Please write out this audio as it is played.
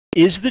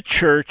Is the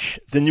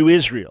church the new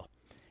Israel?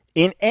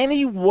 In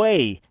any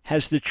way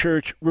has the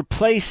church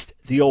replaced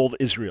the old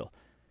Israel?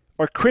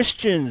 Are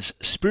Christians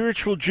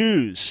spiritual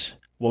Jews?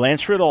 We'll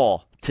answer it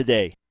all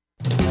today.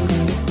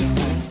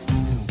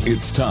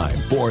 It's time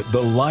for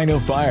The Line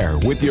of Fire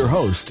with your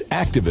host,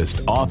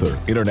 activist, author,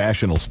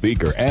 international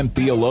speaker, and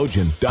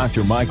theologian,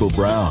 Dr. Michael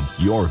Brown,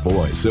 your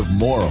voice of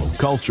moral,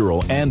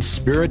 cultural, and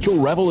spiritual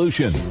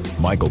revolution.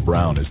 Michael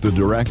Brown is the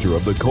director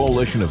of the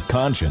Coalition of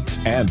Conscience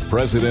and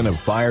president of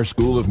Fire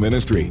School of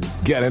Ministry.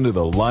 Get into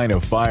The Line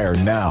of Fire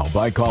now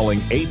by calling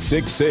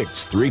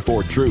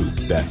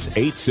 866-34-TRUTH. That's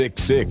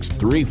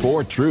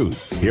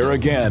 866-34-TRUTH. Here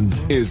again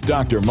is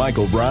Dr.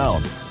 Michael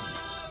Brown.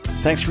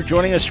 Thanks for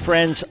joining us,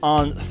 friends,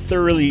 on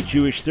Thoroughly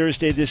Jewish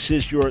Thursday. This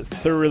is your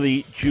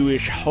Thoroughly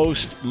Jewish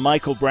host,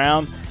 Michael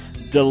Brown.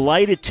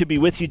 Delighted to be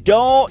with you.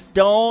 Don't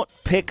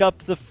pick up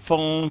the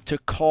phone to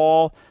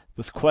call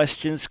with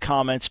questions,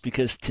 comments,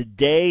 because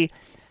today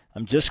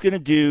I'm just going to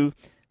do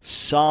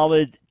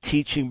solid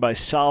teaching. By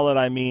solid,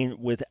 I mean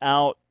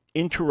without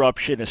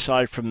interruption,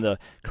 aside from the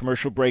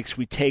commercial breaks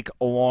we take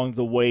along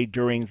the way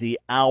during the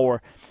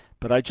hour.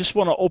 But I just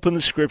want to open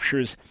the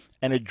scriptures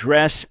and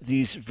address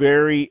these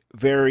very,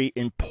 very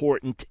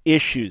important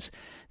issues.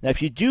 Now,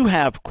 if you do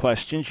have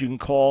questions, you can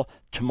call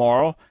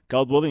tomorrow.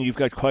 God willing, you've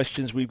got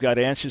questions, we've got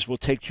answers. We'll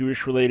take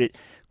Jewish-related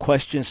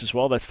questions as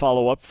well that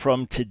follow up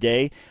from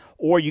today.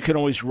 Or you can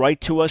always write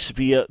to us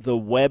via the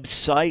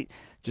website.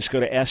 Just go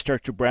to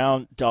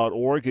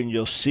AskDrBrown.org and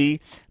you'll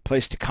see a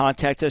place to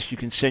contact us. You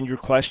can send your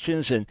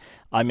questions and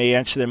I may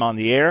answer them on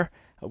the air.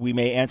 We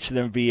may answer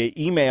them via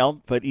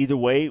email, but either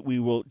way, we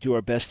will do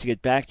our best to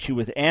get back to you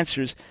with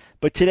answers.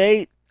 But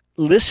today,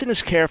 listen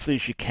as carefully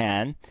as you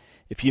can.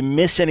 If you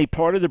miss any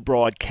part of the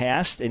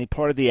broadcast, any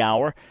part of the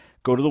hour,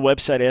 go to the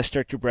website,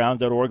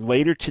 AskDrBrown.org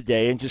later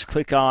today and just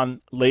click on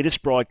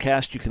latest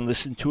broadcast. You can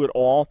listen to it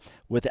all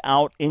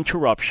without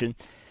interruption.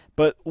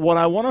 But what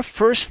I want to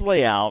first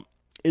lay out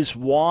is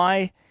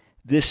why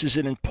this is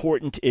an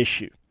important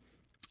issue.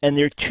 And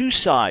there are two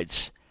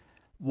sides.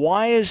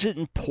 Why is it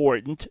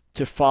important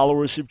to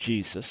followers of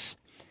Jesus?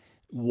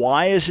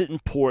 Why is it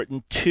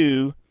important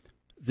to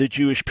the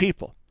Jewish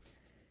people?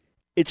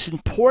 It's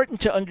important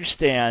to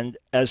understand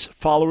as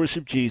followers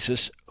of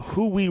Jesus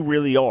who we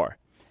really are.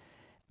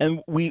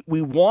 And we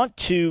want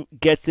to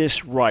get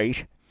this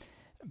right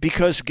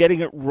because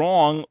getting it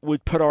wrong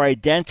would put our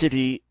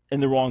identity in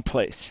the wrong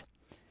place.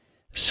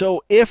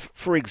 So if,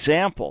 for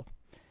example,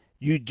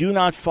 you do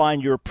not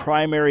find your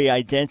primary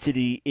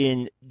identity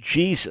in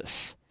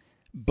Jesus,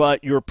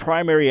 but your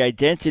primary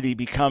identity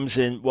becomes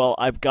in, well,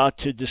 I've got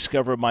to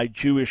discover my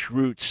Jewish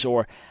roots,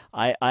 or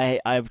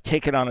I've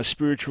taken on a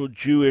spiritual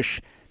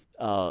Jewish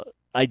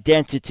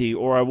identity,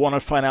 or I want to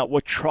find out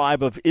what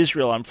tribe of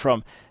Israel I'm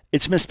from.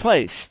 It's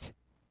misplaced.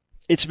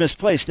 It's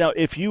misplaced. Now,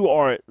 if you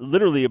are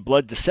literally a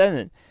blood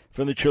descendant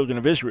from the children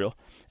of Israel,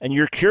 and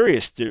you're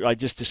curious, do I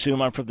just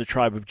assume I'm from the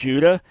tribe of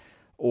Judah,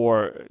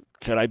 or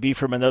could I be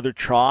from another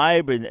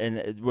tribe,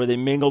 and were they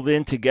mingled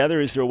in together?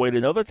 Is there a way to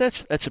know that?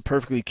 That's a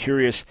perfectly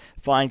curious,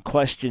 fine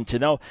question to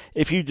know.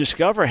 If you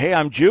discover, hey,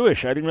 I'm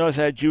Jewish, I didn't realize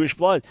I had Jewish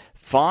blood,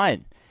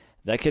 fine.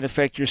 That can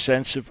affect your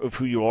sense of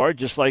who you are,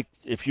 just like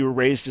if you were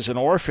raised as an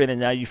orphan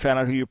and now you found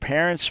out who your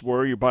parents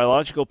were, your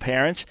biological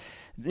parents,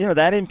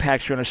 that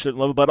impacts you on a certain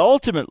level. But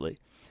ultimately,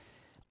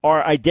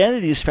 our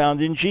identity is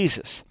found in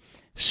Jesus.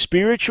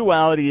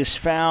 Spirituality is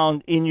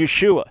found in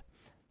Yeshua.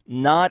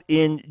 Not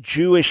in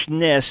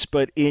Jewishness,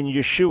 but in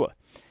Yeshua.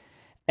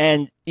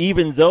 And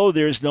even though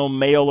there's no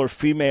male or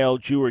female,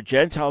 Jew or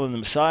Gentile in the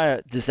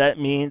Messiah, does that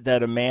mean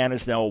that a man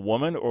is now a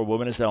woman, or a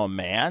woman is now a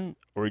man,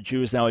 or a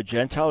Jew is now a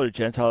Gentile, or a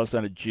Gentile is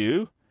not a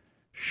Jew?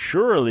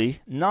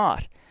 Surely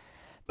not.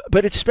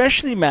 But it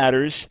especially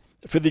matters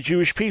for the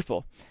Jewish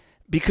people,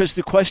 because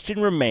the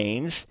question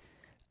remains,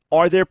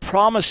 are there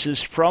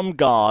promises from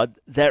God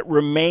that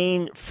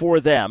remain for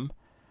them,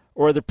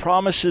 or are the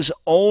promises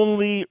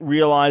only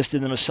realized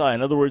in the Messiah?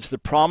 In other words, the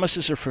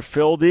promises are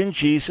fulfilled in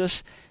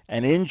Jesus,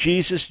 and in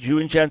Jesus, Jew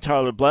and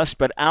Gentile are blessed,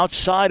 but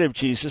outside of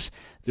Jesus,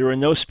 there are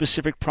no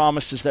specific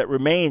promises that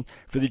remain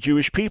for the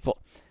Jewish people.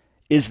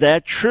 Is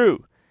that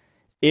true?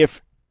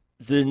 If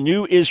the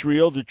new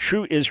Israel, the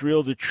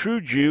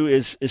true Jew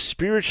is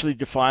spiritually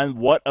defined,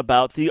 what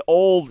about the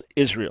old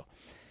Israel?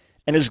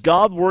 And is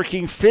God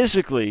working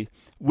physically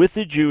with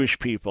the Jewish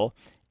people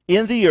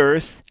in the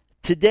earth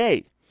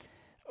today?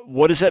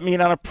 What does that mean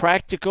on a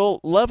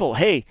practical level?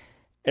 Hey,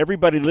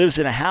 everybody lives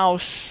in a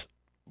house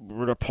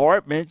or an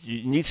apartment.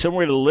 You need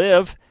somewhere to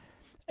live.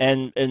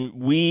 And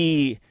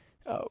we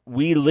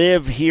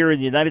live here in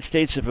the United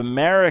States of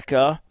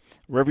America.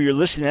 Wherever you're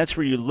listening, that's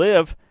where you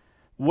live.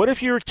 What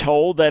if you're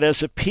told that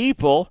as a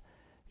people,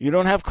 you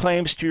don't have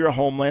claims to your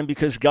homeland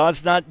because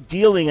God's not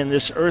dealing in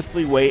this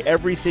earthly way?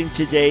 Everything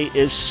today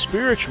is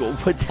spiritual.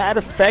 Would that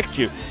affect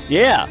you?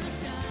 Yeah.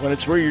 When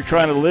it's where you're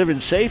trying to live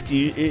in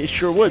safety, it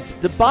sure would.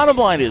 The bottom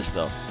line is,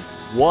 though,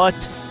 what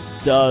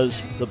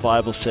does the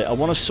Bible say? I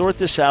want to sort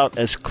this out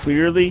as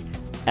clearly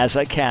as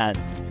I can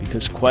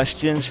because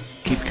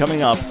questions keep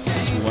coming up.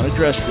 So we want to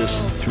address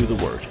this through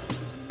the Word.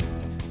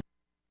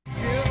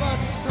 Give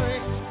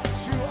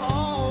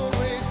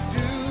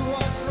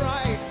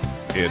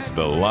It's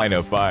The Line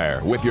of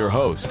Fire with your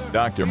host,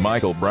 Dr.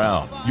 Michael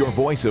Brown, your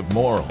voice of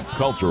moral,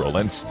 cultural,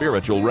 and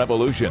spiritual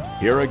revolution.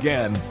 Here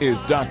again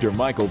is Dr.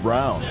 Michael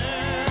Brown.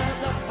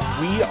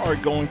 We are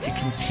going to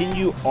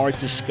continue our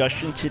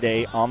discussion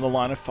today on The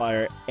Line of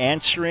Fire,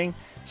 answering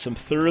some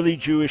thoroughly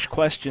Jewish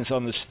questions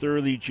on this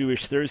Thoroughly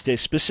Jewish Thursday.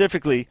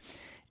 Specifically,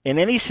 in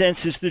any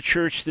sense, is the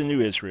church the new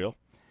Israel?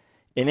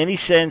 In any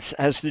sense,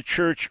 has the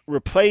church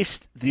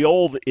replaced the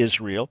old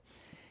Israel?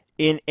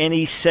 In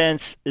any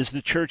sense, is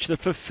the church the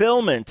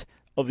fulfillment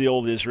of the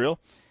old Israel?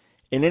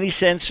 In any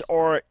sense,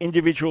 are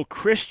individual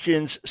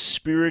Christians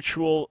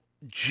spiritual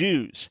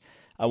Jews?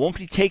 I won't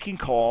be taking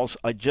calls.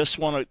 I just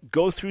want to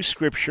go through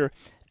Scripture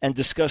and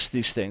discuss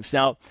these things.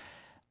 Now,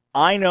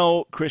 I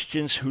know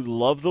Christians who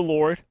love the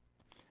Lord,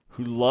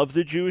 who love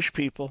the Jewish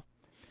people,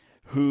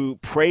 who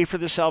pray for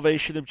the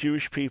salvation of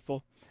Jewish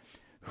people,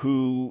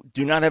 who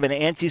do not have an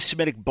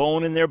anti-Semitic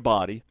bone in their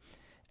body,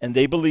 and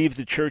they believe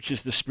the church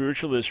is the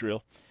spiritual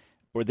Israel,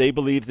 or they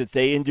believe that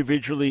they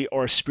individually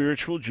are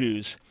spiritual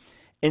Jews.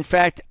 In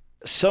fact,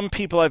 some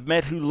people I've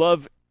met who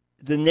love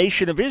the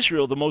nation of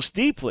Israel the most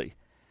deeply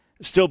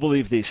still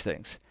believe these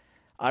things.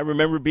 I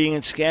remember being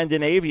in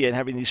Scandinavia and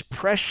having these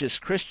precious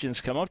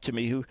Christians come up to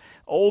me,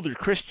 older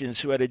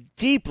Christians who had a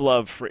deep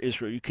love for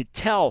Israel. You could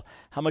tell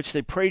how much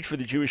they prayed for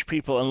the Jewish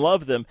people and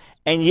loved them,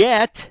 and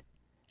yet,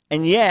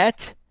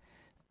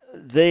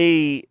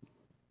 they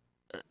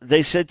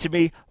said to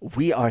me,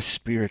 "We are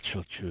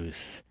spiritual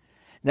Jews."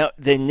 Now,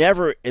 they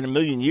never in a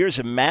million years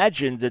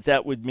imagined that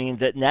that would mean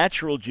that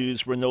natural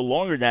Jews were no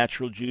longer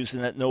natural Jews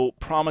and that no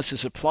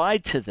promises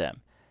applied to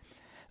them.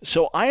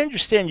 So I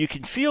understand you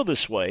can feel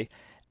this way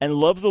and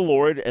love the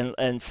Lord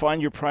and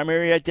find your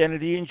primary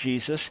identity in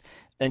Jesus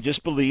and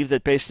just believe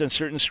that based on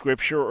certain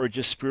scripture or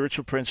just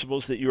spiritual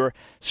principles that you're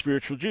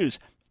spiritual Jews.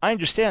 I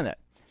understand that.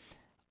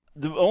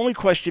 The only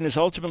question is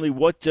ultimately,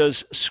 what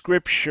does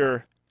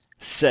Scripture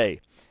say?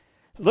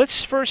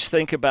 Let's first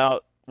think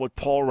about what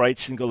Paul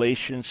writes in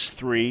Galatians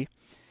 3,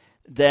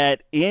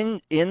 that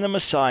in the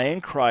Messiah,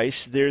 in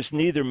Christ, there's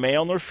neither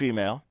male nor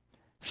female,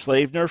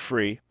 slave nor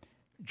free,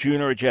 Jew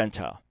nor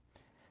Gentile.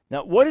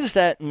 Now, what does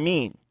that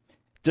mean?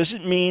 Does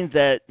it mean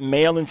that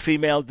male and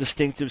female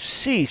distinctives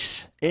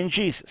cease in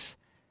Jesus?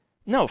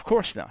 No, of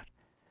course not.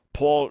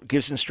 Paul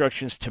gives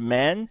instructions to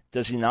men,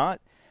 does he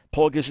not?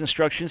 Paul gives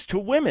instructions to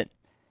women,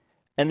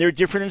 and they're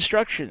different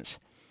instructions,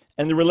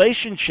 and the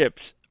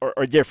relationships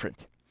are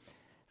different.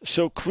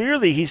 So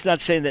clearly, he's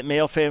not saying that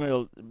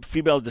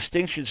male-female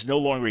distinctions no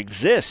longer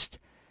exist,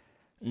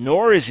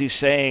 nor is he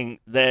saying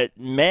that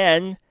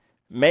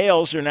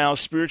males are now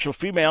spiritual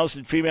females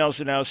and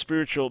females are now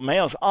spiritual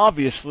males.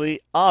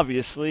 Obviously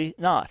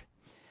not.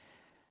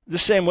 The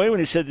same way when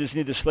he said there's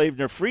neither slave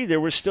nor free,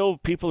 there were still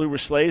people who were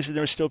slaves and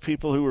there were still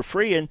people who were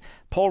free, and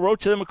Paul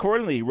wrote to them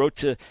accordingly. He wrote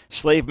to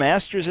slave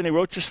masters and he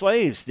wrote to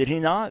slaves, did he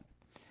not?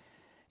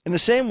 In the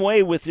same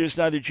way with there's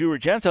neither Jew or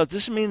Gentile, it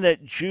doesn't mean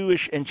that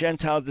Jewish and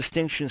Gentile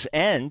distinctions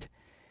end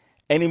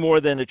any more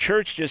than the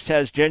church just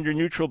has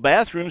gender-neutral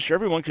bathrooms for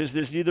everyone because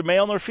there's neither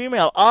male nor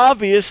female.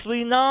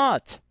 Obviously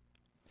not.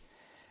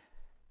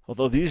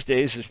 Although these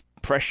days there's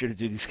pressure to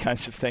do these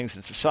kinds of things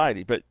in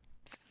society, but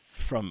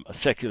from a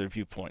secular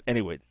viewpoint.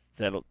 Anyway,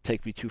 that'll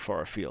take me too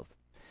far afield.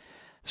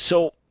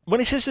 So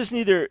when he says there's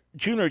neither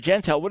Jew nor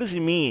Gentile, what does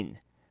he mean?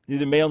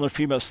 Neither male nor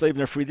female, slave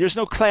nor free. There's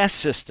no class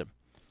system.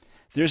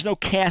 There's no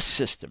caste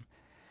system.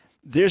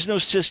 There's no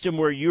system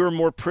where you're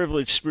more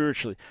privileged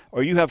spiritually,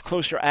 or you have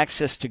closer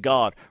access to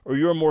God, or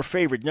you're more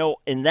favored. No,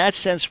 in that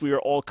sense, we are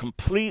all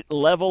complete,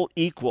 level,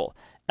 equal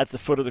at the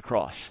foot of the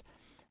cross.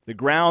 The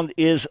ground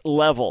is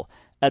level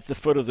at the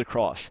foot of the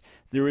cross.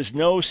 There is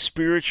no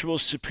spiritual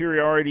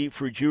superiority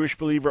for a Jewish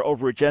believer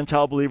over a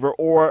Gentile believer,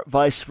 or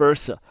vice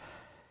versa.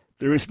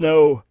 There is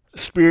no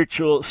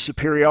spiritual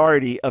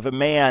superiority of a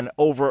man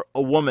over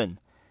a woman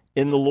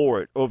in the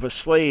Lord, of a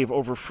slave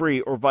over free,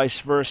 or vice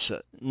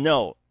versa.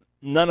 No,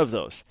 none of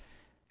those.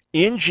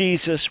 In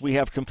Jesus, we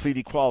have complete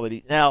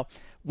equality. Now,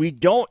 we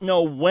don't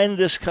know when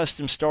this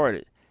custom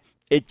started.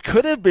 It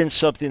could have been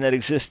something that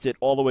existed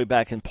all the way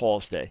back in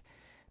Paul's day,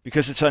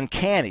 because it's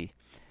uncanny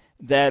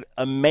that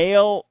a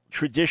male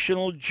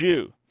traditional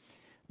Jew,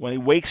 when he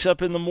wakes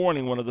up in the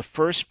morning, one of the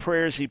first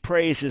prayers he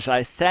prays is,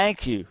 "I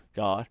thank you,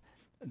 God,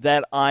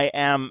 that I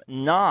am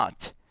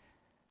not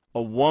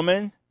a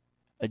woman,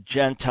 a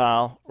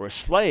Gentile, or a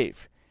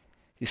slave."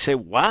 You say,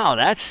 wow,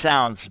 that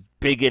sounds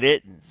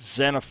bigoted and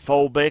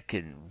xenophobic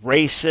and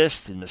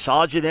racist and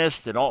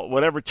misogynist and all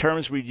whatever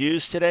terms we'd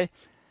use today.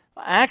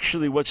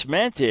 Actually, what's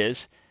meant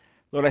is,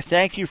 Lord, I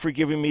thank you for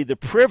giving me the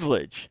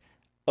privilege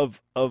of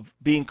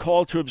being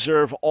called to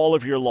observe all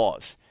of your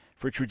laws.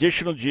 For a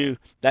traditional Jew,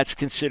 that's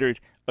considered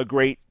a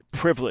great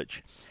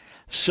privilege.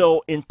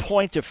 So in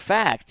point of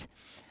fact,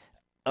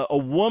 a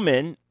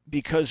woman,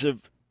 because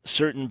of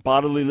certain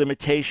bodily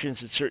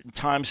limitations at certain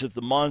times of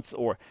the month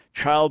or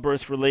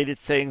childbirth-related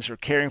things or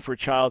caring for a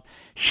child,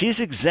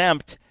 she's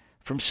exempt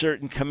from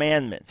certain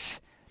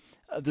commandments.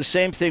 The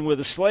same thing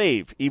with a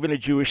slave. Even a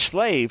Jewish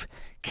slave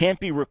can't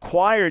be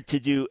required to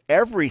do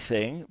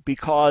everything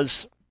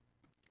because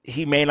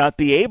he may not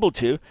be able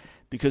to,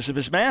 because of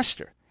his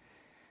master.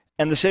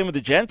 And the same with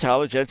the Gentile.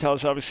 The Gentile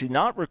is obviously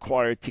not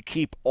required to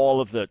keep all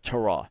of the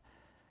Torah.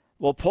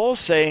 Well, Paul's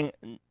saying,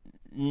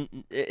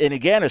 and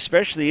again,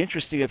 especially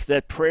interesting if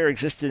that prayer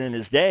existed in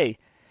his day,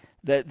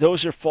 that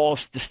those are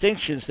false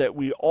distinctions, that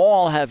we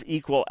all have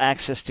equal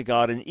access to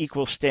God and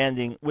equal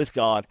standing with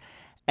God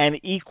and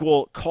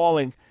equal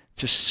calling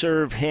to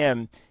serve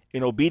him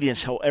in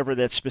obedience, however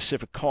that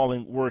specific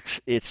calling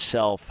works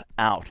itself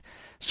out.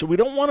 So we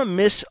don't want to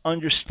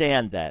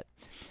misunderstand that.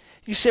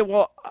 You say,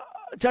 well,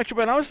 Dr.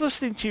 Brown, I was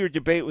listening to your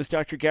debate with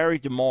Dr. Gary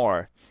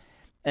DeMar,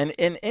 and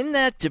in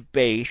that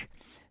debate,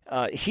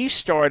 he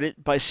started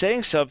by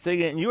saying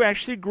something, and you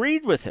actually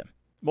agreed with him.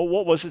 Well,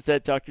 what was it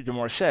that Dr.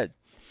 DeMar said?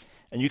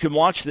 And you can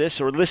watch this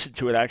or listen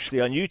to it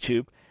actually on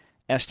YouTube,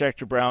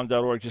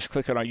 AskDrBrown.org. Just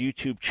click on our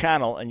YouTube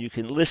channel, and you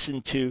can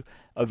listen to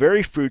a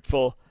very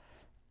fruitful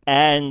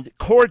and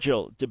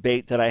cordial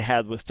debate that I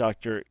had with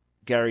Dr.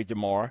 Gary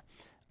DeMar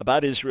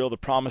about Israel, the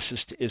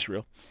promises to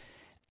Israel.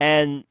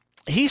 And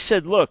he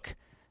said, look,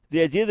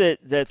 the idea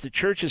that the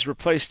church has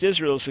replaced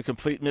Israel is a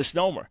complete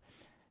misnomer,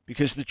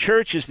 because the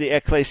church is the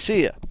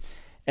ecclesia.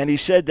 And he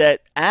said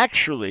that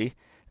actually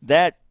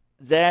that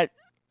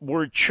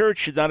word church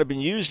should not have been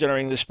used in our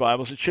English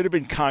Bibles. It should have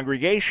been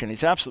congregation.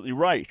 He's absolutely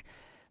right.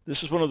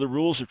 This is one of the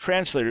rules of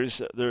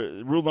translators.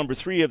 The rule number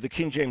 3 of the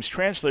King James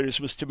translators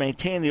was to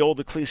maintain the old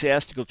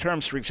ecclesiastical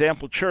terms, for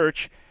example,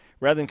 church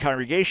rather than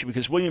congregation,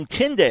 because William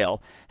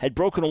Tyndale had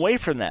broken away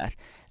from that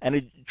and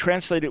had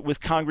translated it with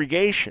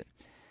congregation.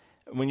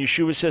 When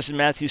Yeshua says in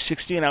Matthew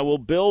 16, I will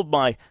build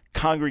my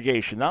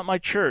congregation, not my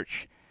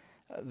church.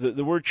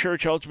 The word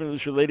church ultimately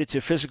is related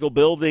to physical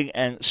building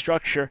and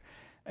structure,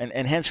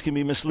 and hence can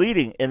be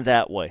misleading in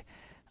that way.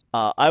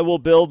 I will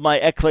build my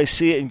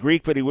ecclesia in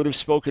Greek, but he would have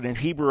spoken in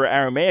Hebrew or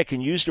Aramaic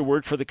and used a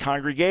word for the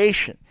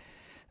congregation.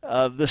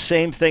 The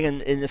same thing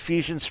in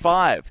Ephesians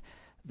 5,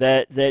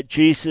 that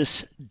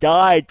Jesus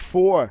died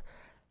for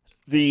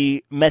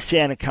the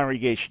Messianic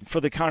congregation, for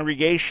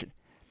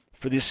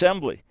the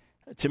assembly,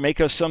 to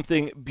make us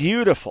something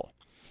beautiful.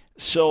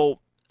 So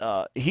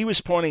he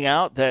was pointing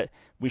out that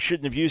we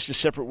shouldn't have used a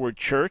separate word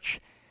church,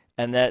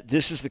 and that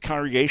this is the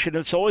congregation.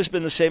 It's always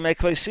been the same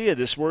ecclesia.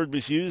 This word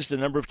was used a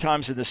number of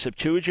times in the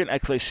Septuagint,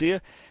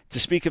 ecclesia, to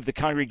speak of the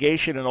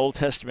congregation in Old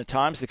Testament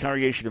times, the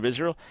congregation of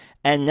Israel.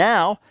 And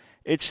now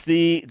it's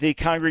the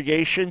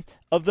congregation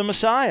of the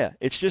Messiah.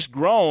 It's just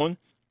grown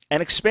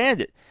and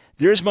expanded.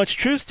 There's much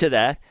truth to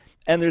that,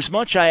 and there's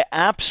much I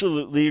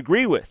absolutely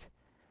agree with.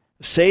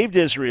 Saved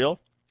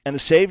Israel and the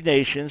saved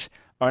nations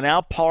are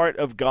now part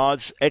of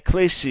God's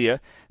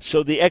ecclesia.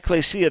 So the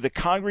ecclesia, the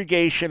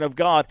congregation of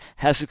God,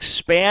 has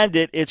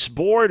expanded its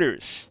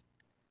borders.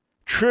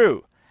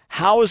 True.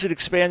 How has it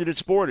expanded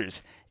its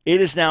borders?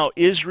 It is now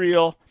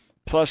Israel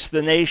plus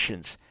the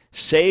nations.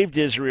 Saved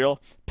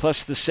Israel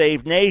plus the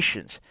saved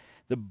nations.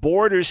 The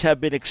borders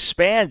have been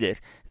expanded.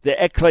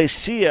 The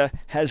ecclesia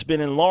has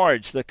been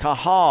enlarged. The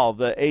kahal,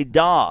 the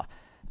edah,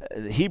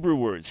 the Hebrew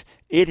words.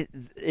 It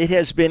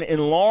has been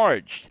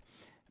enlarged.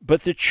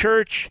 But the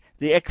church,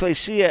 the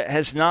ecclesia,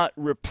 has not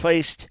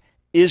replaced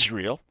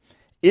Israel.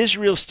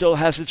 Israel still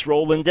has its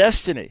role and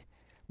destiny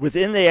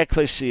within the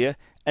ecclesia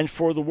and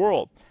for the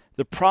world.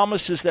 The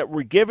promises that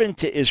were given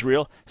to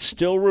Israel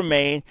still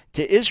remain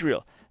to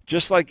Israel,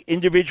 just like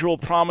individual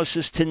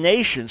promises to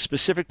nations,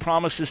 specific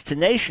promises to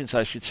nations,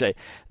 I should say.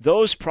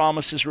 Those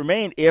promises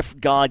remain if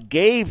God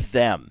gave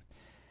them.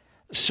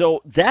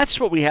 So that's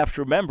what we have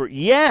to remember.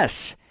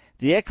 Yes,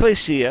 the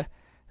ecclesia,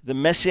 the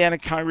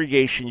Messianic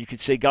congregation, you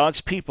could say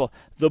God's people,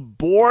 the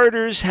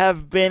borders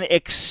have been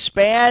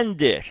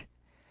expanded.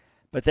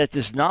 But that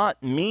does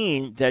not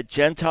mean that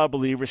Gentile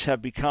believers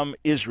have become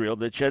Israel,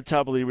 that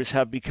Gentile believers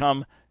have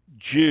become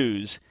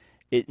Jews.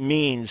 It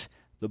means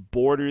the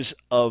borders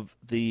of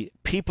the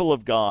people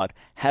of God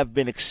have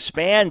been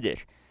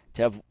expanded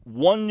to have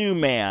one new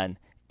man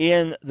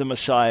in the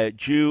Messiah,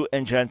 Jew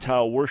and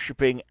Gentile,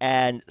 worshiping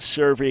and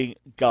serving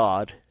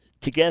God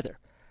together.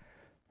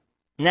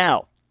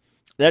 Now,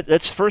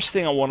 that's the first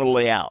thing I want to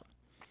lay out.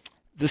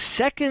 The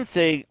second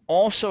thing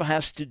also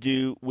has to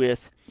do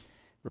with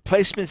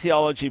replacement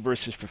theology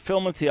versus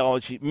fulfillment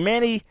theology.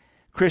 Many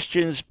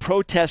Christians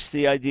protest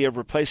the idea of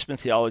replacement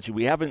theology.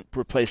 We haven't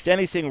replaced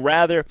anything.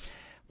 Rather,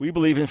 we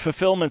believe in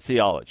fulfillment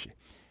theology.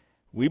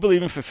 We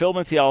believe in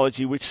fulfillment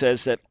theology, which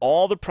says that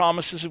all the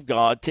promises of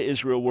God to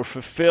Israel were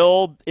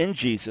fulfilled in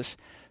Jesus.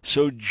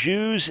 So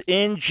Jews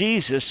in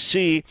Jesus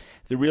see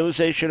the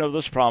realization of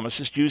those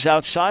promises. Jews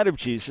outside of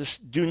Jesus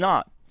do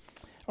not.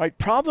 All right,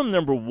 problem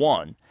number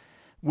one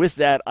with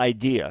that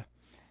idea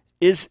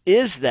is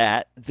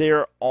that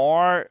there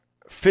are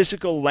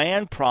physical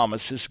land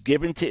promises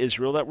given to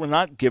Israel that were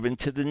not given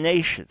to the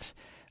nations.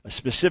 A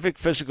specific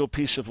physical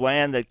piece of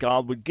land that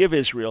God would give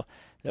Israel,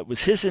 that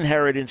was his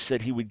inheritance,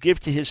 that he would give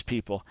to his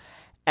people,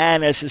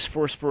 and as his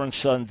firstborn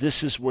son,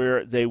 this is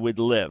where they would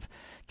live.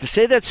 To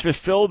say that's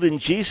fulfilled in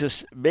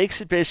Jesus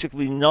makes it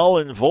basically null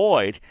and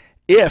void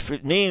if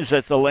it means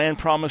that the land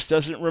promise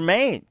doesn't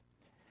remain.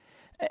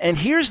 And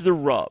here's the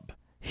rub.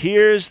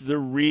 Here's the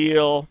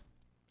real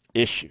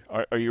issue.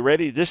 Are you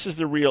ready? This is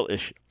the real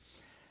issue.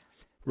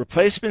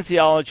 Replacement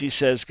theology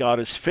says God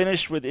is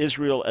finished with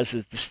Israel as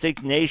a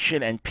distinct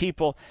nation and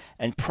people,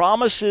 and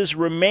promises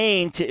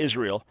remain to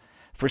Israel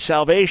for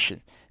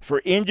salvation, for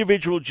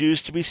individual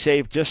Jews to be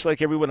saved just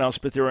like everyone else,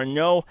 but there are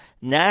no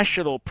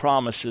national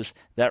promises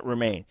that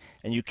remain.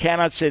 And you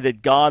cannot say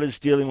that God is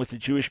dealing with the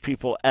Jewish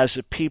people, as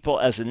a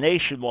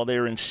nation, while they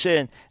are in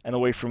sin and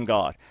away from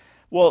God.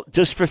 Well,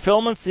 does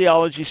fulfillment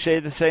theology say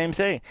the same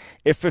thing?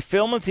 If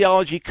fulfillment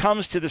theology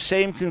comes to the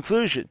same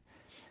conclusion,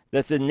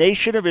 that the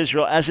nation of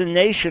Israel as a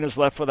nation is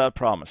left without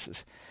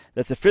promises,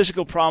 that the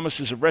physical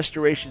promises of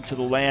restoration to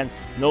the land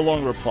no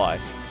longer apply,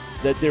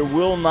 that there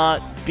will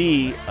not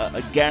be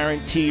a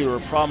guarantee or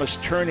a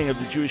promised turning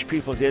of the Jewish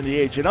people at the end of the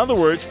age. In other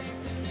words,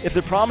 if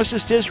the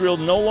promises to Israel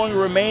no longer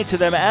remain to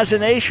them as a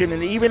nation,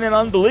 and even in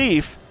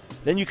unbelief,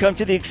 then you come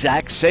to the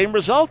exact same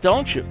result,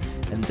 don't you?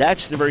 And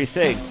that's the very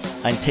thing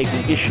I'm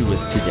taking issue with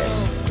today.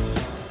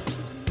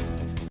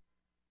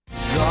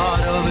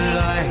 God of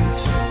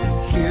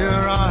light, hear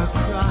our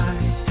cry,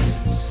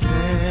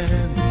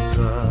 send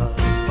the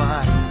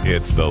fire.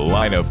 It's The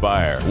Line of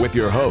Fire with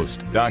your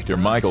host, Dr.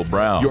 Michael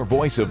Brown, your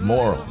voice of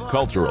moral,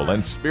 cultural,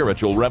 and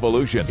spiritual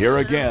revolution. Here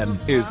again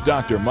is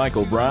Dr.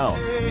 Michael Brown.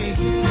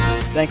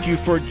 Thank you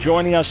for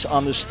joining us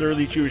on this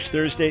Thoroughly Jewish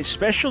Thursday.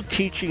 Special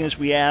teaching, as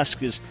we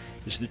ask, is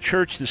the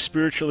church the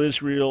spiritual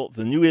Israel,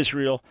 the new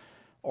Israel,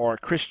 or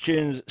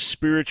Christians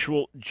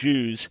spiritual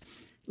Jews?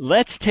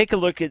 Let's take a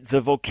look at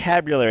the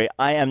vocabulary.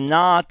 I am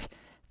not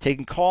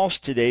taking calls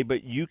today,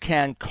 but you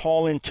can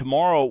call in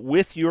tomorrow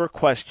with your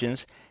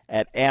questions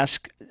at our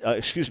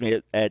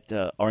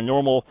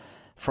normal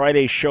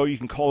Friday show. You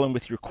can call in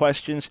with your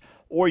questions,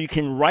 or you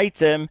can write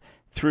them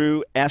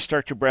through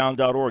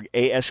AskDrBrown.org,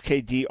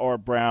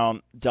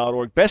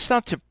 AskDrBrown.org. Best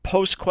not to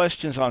post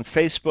questions on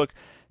Facebook.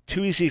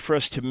 Too easy for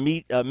us to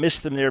miss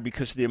them there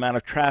because of the amount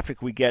of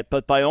traffic we get.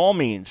 But by all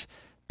means,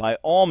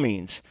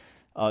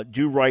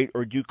 do write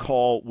or do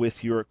call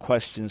with your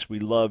questions. We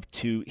love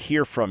to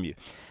hear from you.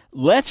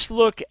 Let's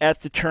look at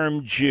the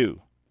term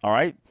Jew, all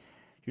right?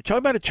 You're talking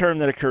about a term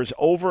that occurs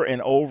over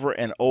and over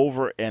and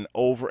over and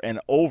over and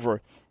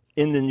over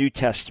in the New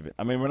Testament.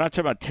 I mean, we're not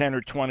talking about 10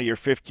 or 20 or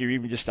 50 or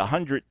even just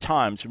 100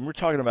 times. And we're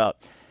talking about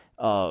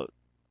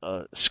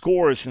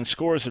scores and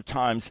scores of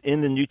times in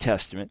the New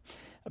Testament.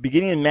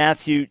 Beginning in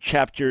Matthew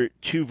chapter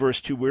 2,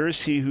 verse 2, where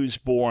is he who's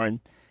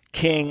born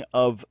King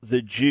of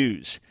the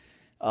Jews?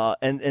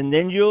 And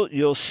then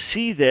you'll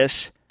see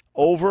this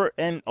over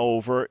and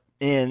over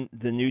in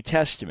the New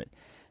Testament.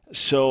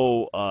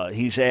 So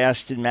he's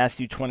asked in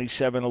Matthew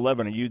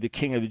 27:11, are you the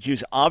King of the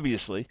Jews?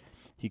 Obviously,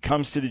 he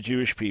comes to the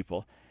Jewish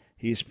people.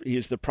 He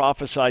is the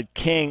prophesied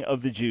King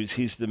of the Jews.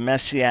 He's the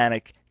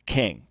Messianic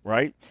King,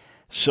 right?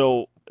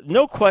 So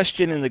no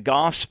question in the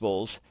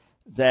Gospels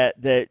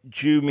that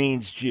Jew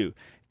means Jew.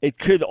 It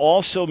could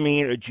also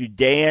mean a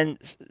Judean,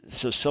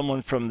 so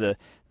someone from the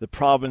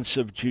province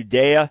of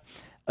Judea.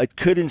 It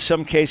could in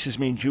some cases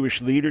mean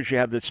Jewish leaders. You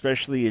have that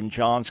especially in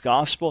John's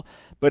Gospel.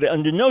 But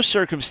under no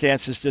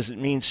circumstances does it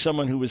mean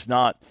someone who was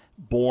not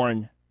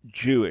born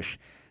Jewish.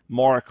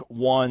 Mark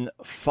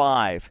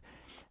 1:5.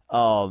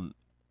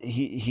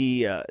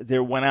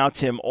 There went out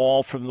to him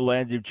all from the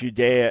land of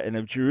Judea and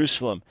of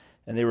Jerusalem,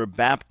 and they were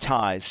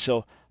baptized.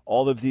 So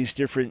all of these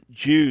different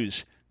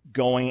Jews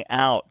going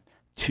out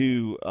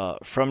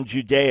from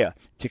Judea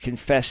to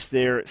confess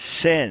their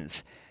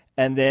sins.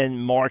 And then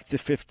Mark the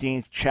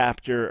 15th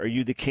chapter, are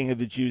you the King of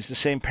the Jews? The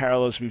same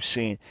parallels we've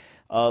seen.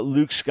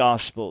 Luke's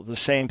Gospel, the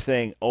same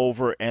thing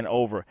over and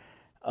over.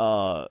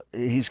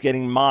 He's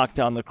getting mocked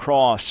on the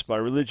cross by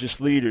religious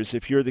leaders.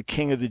 If you're the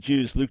King of the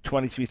Jews, Luke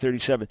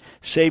 23:37,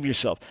 save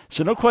yourself.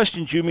 So no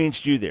question, Jew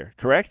means Jew there,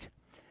 correct?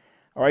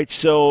 All right,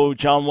 so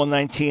John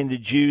 1:19, the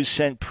Jews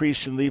sent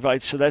priests and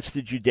Levites. So that's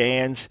the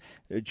Judeans,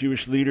 the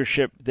Jewish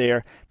leadership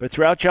there. But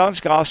throughout John's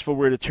Gospel,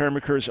 where the term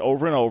occurs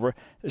over and over,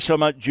 it's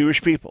talking about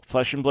Jewish people,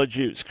 flesh and blood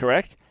Jews,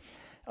 correct?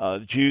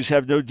 Jews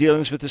have no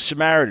dealings with the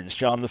Samaritans,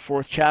 John the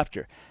 4th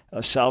chapter.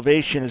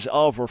 Salvation is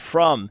of or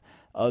from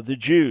the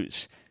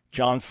Jews.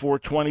 John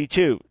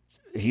 4:22,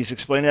 he's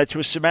explaining that to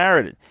a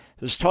Samaritan.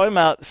 He's talking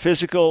about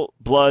physical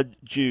blood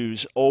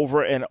Jews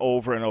over and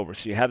over and over.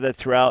 So you have that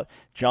throughout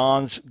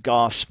John's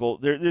Gospel.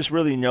 There's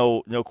really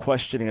no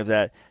questioning of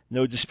that,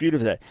 no dispute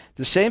of that.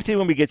 The same thing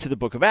when we get to the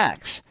book of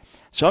Acts.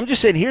 So I'm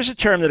just saying, here's a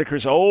term that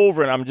occurs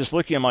over, and I'm just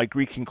looking at my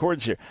Greek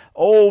concordance here,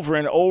 over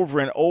and over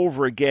and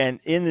over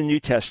again in the New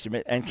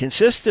Testament, and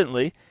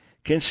consistently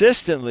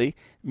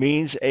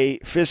means a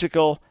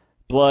physical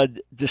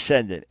blood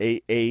descendant,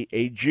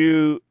 a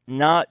Jew,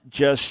 not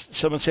just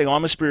someone saying, oh,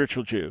 I'm a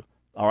spiritual Jew,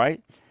 all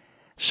right?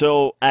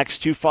 So Acts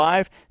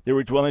 2:5, there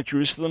were dwelling in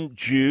Jerusalem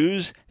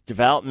Jews,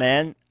 devout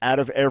men out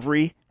of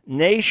every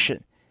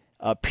nation.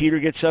 Peter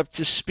gets up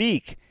to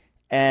speak,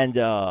 and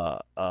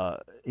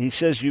he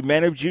says, you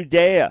men of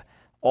Judea,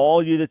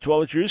 all you that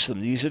dwell in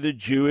Jerusalem. These are the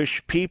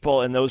Jewish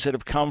people and those that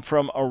have come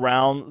from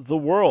around the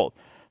world.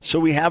 So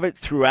we have it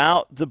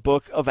throughout the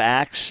book of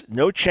Acts.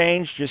 No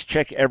change. Just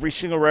check every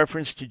single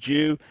reference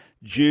to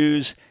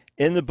Jews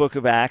in the book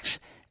of Acts.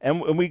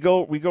 And we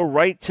go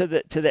right to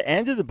the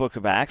end of the book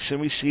of Acts,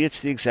 and we see it's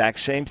the exact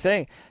same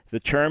thing. The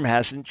term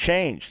hasn't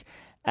changed.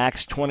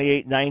 Acts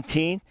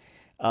 28:19,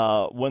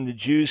 when the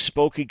Jews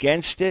spoke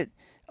against it,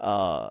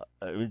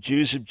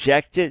 Jews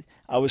objected,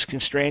 I was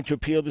constrained to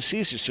appeal to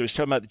Caesar. So he's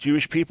talking about the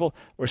Jewish people,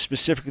 or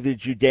specifically the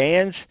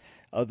Judeans,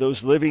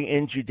 those living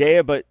in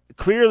Judea, but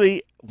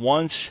clearly,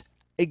 once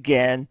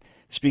again,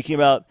 speaking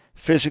about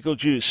physical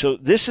Jews. So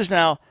this is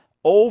now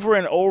over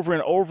and over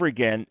and over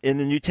again in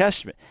the New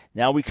Testament.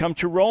 Now we come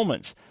to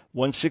Romans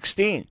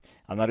 1:16.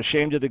 I'm not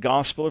ashamed of the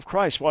gospel of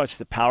Christ. Well, it's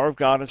the power of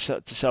God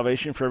to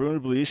salvation for everyone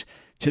who believes,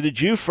 to the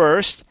Jew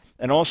first,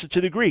 and also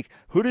to the Greek.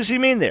 Who does he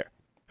mean there?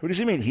 Who does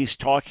he mean? He's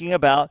talking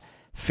about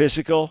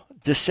physical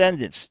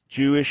descendants,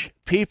 Jewish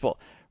people.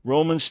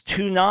 Romans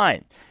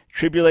 2:9.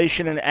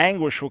 Tribulation and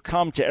anguish will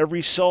come to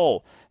every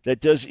soul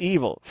that does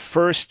evil,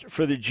 first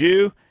for the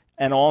Jew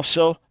and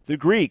also the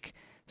Greek.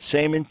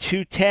 Same in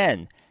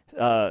 2:10,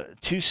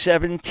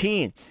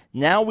 2:17.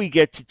 Now we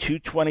get to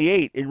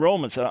 2:28 in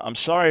Romans. I'm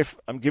sorry if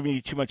I'm giving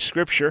you too much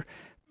scripture.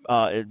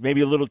 It may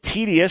be a little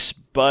tedious,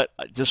 but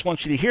I just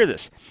want you to hear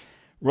this.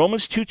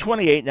 Romans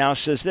 2:28 now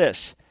says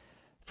this,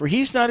 for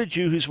he's not a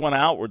Jew who's one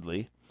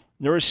outwardly,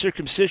 nor is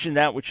circumcision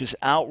that which is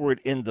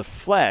outward in the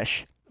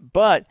flesh,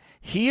 but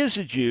he is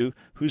a Jew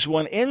who's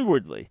one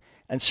inwardly,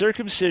 and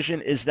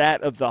circumcision is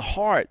that of the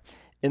heart,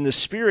 in the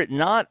spirit,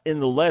 not in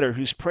the letter,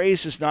 whose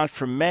praise is not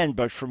from men,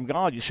 but from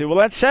God. You say, well,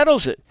 that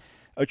settles it.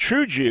 A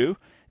true Jew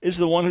is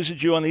the one who's a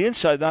Jew on the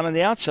inside, not on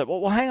the outside.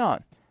 Well, hang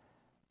on.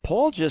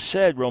 Paul just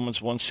said, Romans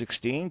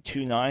 1:16,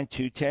 2:9,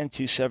 2:10,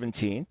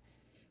 2:17.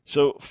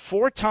 So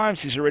 4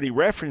 times he's already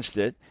referenced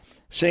it,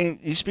 saying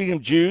he's speaking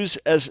of Jews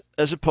as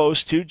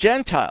opposed to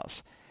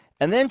Gentiles.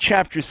 And then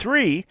chapter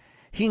 3,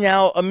 he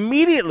now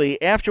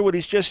immediately, after what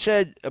he's just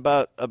said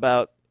about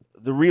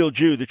the real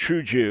Jew, the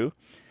true Jew,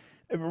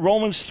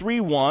 Romans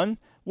 3:1,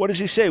 what does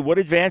he say? What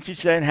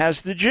advantage then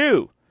has the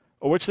Jew?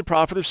 Or what's the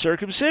profit of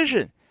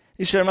circumcision?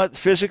 He's talking about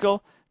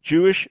physical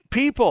Jewish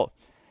people.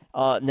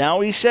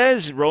 Now he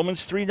says,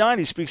 Romans 3:9,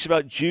 he speaks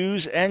about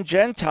Jews and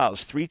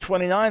Gentiles.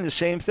 3:29, the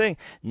same thing.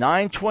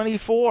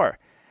 9:24,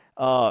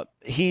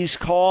 he's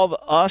called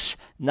us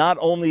not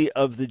only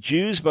of the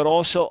Jews, but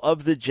also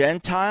of the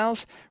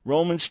Gentiles.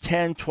 Romans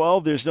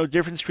 10:12, there's no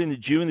difference between the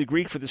Jew and the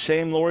Greek, for the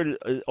same Lord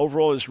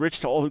overall is rich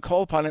to all who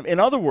call upon him. In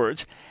other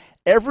words,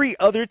 every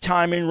other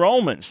time in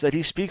Romans that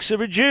he speaks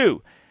of a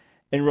Jew,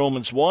 in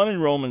Romans 1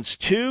 and Romans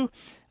 2,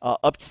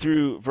 up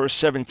through verse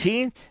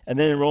 17, and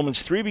then in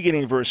Romans 3,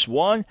 beginning verse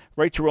 1,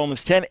 right to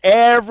Romans 10,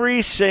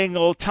 every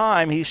single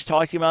time he's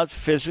talking about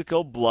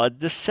physical blood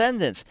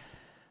descendants.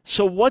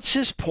 So what's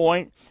his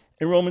point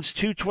in Romans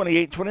 2,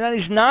 28, 29?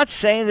 He's not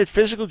saying that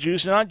physical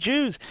Jews are not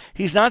Jews.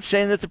 He's not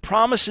saying that the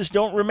promises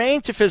don't remain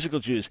to physical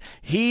Jews.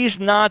 He's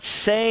not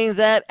saying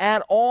that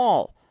at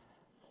all.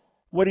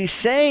 What he's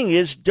saying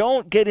is,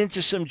 don't get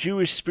into some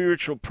Jewish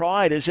spiritual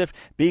pride as if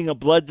being a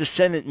blood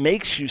descendant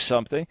makes you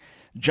something.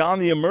 John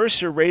the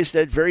Immerser raised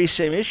that very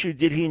same issue,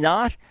 did he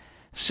not?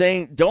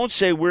 Saying, don't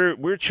say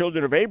we're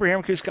children of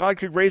Abraham, because God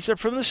could raise up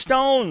from the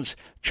stones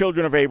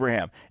children of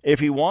Abraham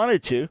if he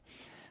wanted to.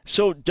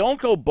 So don't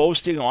go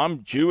boasting, oh,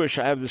 I'm Jewish,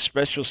 I have this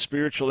special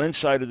spiritual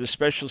insight or this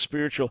special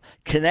spiritual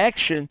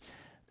connection.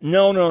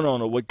 No.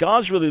 What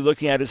God's really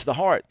looking at is the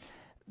heart.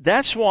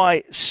 That's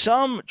why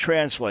some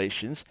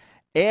translations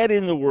add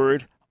in the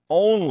word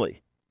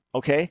only,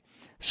 okay?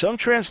 Some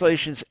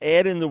translations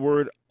add in the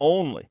word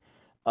only.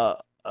 A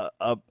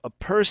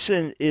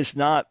person is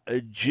not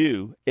a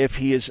Jew if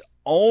he is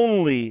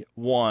only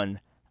one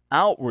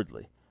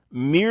outwardly,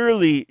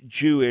 merely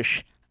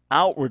Jewish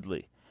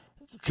outwardly.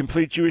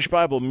 Complete Jewish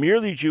Bible,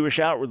 merely Jewish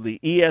outwardly.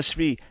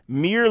 ESV,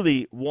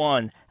 merely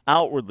one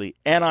outwardly.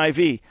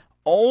 NIV,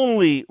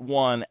 only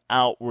one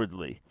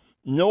outwardly.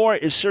 Nor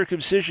is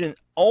circumcision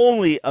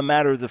only a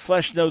matter of the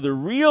flesh. No, the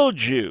real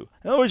Jew,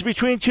 in other words,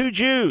 between two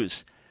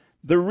Jews,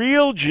 the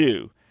real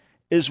Jew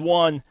is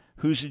one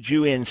who's a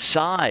Jew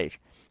inside,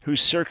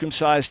 who's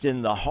circumcised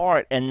in the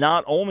heart, and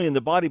not only in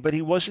the body, but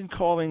he wasn't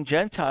calling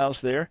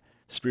Gentiles there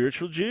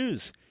spiritual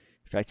Jews.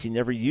 In fact, he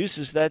never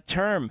uses that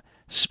term,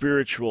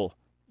 spiritual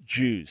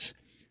Jews.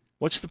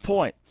 What's the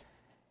point?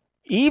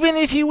 Even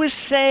if he was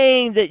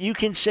saying that you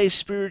can say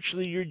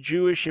spiritually you're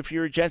Jewish if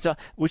you're a Gentile,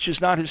 which is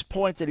not his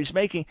point that he's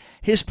making.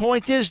 His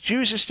point is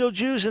Jews are still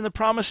Jews and the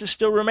promises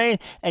still remain,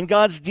 and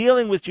God's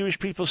dealing with Jewish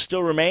people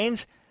still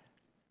remains.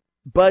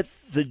 But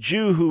the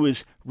Jew who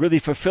is really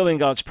fulfilling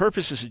God's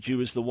purpose as a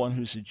Jew is the one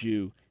who's a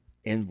Jew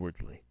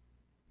inwardly.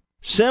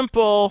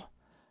 Simple.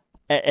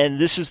 And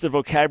this is the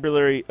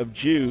vocabulary of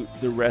Jew,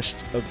 the rest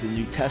of the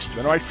New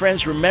Testament. All right,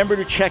 friends, remember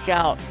to check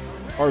out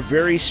our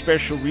very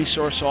special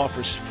resource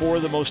offers for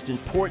the most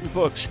important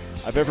books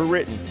I've ever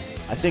written.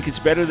 I think it's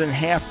better than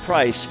half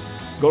price.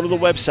 Go to the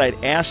website,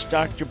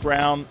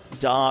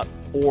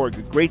 AskDrBrown.org.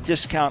 A great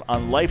discount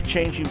on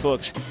life-changing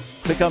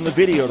books. Click on the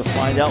video to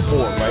find out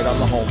more right on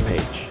the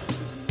homepage.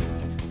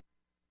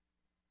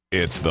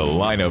 It's The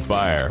Line of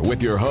Fire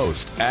with your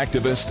host,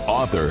 activist,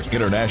 author,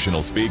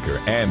 international speaker,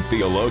 and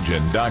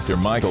theologian, Dr.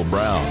 Michael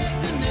Brown.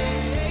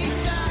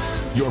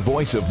 your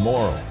voice of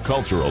moral,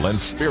 cultural, and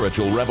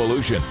spiritual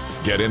revolution.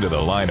 Get into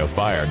the line of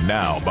fire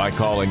now by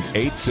calling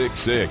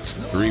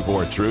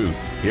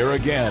 866-34-TRUTH. Here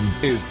again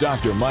is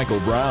Dr. Michael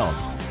Brown.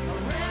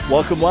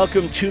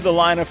 Welcome to the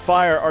Line of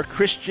Fire. Our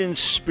Christian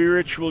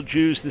spiritual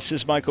Jews. This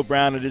is Michael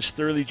Brown. It is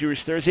Thoroughly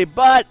Jewish Thursday,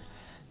 but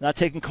not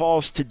taking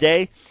calls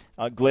today.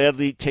 I'll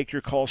gladly take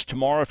your calls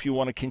tomorrow if you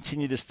want to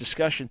continue this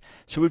discussion.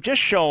 So we've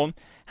just shown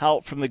how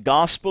from the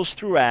Gospels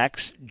through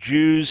Acts,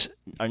 Jews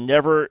are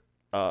never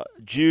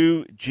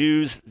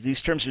Jews,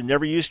 these terms are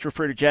never used to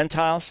refer to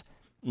Gentiles,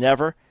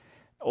 never,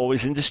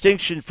 always in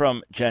distinction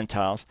from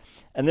Gentiles.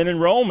 And then in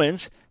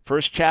Romans,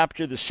 first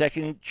chapter, the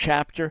second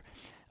chapter,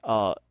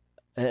 and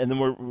then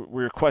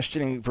we're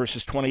questioning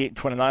verses 28 and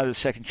 29 of the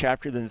second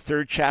chapter, then the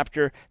third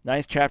chapter,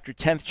 ninth chapter,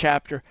 10th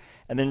chapter,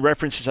 and then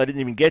references I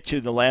didn't even get to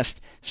in the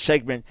last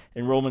segment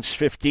in Romans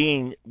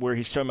 15, where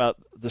he's talking about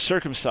the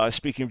circumcised,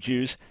 speaking of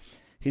Jews.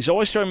 He's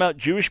always talking about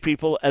Jewish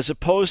people as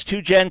opposed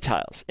to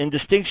Gentiles. In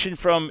distinction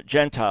from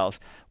Gentiles,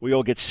 we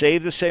all get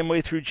saved the same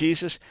way through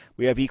Jesus.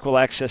 We have equal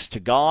access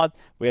to God.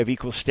 We have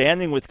equal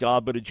standing with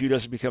God, but a Jew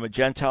doesn't become a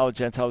Gentile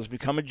doesn't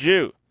become a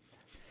Jew.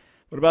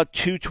 What about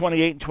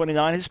 2:28 and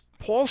 29?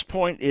 Paul's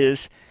point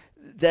is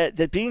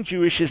that being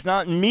Jewish is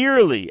not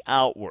merely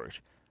outward,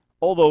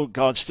 although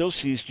God still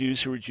sees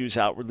Jews who are Jews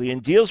outwardly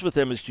and deals with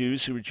them as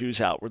Jews who are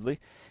Jews outwardly,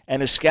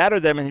 and has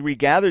scattered them and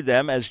regathered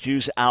them as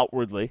Jews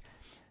outwardly.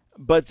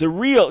 But the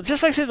real,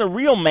 just like I said, the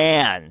real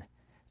man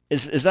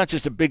is not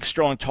just a big,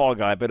 strong, tall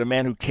guy, but a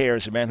man who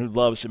cares, a man who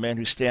loves, a man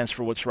who stands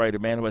for what's right, a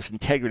man who has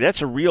integrity.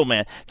 That's a real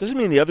man. Doesn't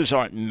mean the others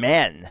aren't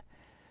men.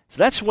 So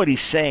that's what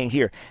he's saying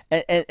here.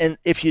 And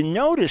if you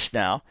notice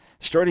now,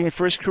 starting in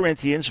 1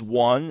 Corinthians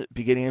 1,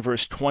 beginning in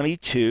verse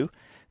 22,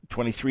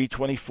 23,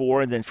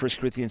 24, and then 1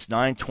 Corinthians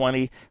 9,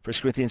 20, 1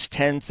 Corinthians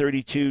 10,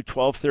 32,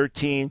 12,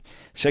 13,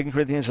 2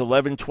 Corinthians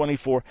 11,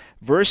 24,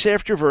 verse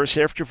after verse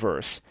after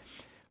verse,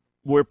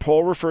 where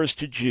Paul refers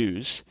to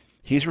Jews,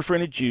 he's referring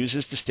to Jews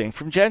as distinct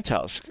from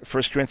Gentiles.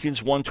 1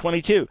 Corinthians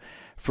 1:22,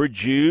 for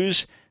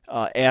Jews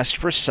ask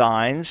for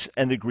signs,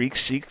 and the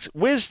Greeks seek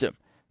wisdom.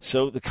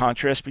 So the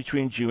contrast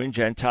between Jew and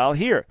Gentile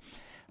here.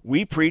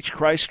 We preach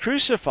Christ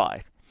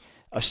crucified,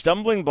 a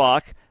stumbling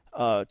block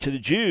to the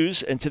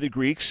Jews, and to the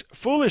Greeks,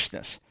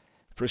 foolishness.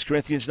 1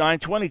 Corinthians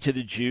 9:20, to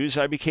the Jews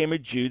I became a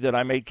Jew that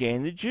I may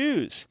gain the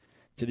Jews.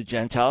 To the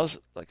Gentiles,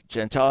 like a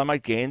Gentile I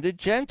might gain the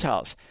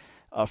Gentiles.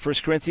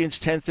 1 Corinthians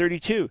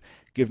 10:32,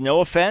 give no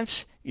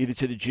offense either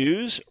to the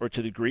Jews or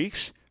to the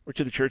Greeks or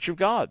to the church of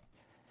God.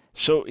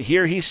 So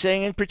here he's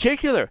saying in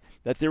particular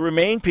that there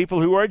remain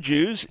people who are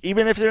Jews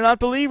even if they're not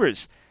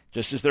believers,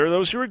 just as there are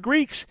those who are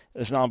Greeks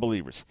as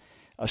non-believers.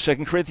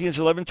 2 Corinthians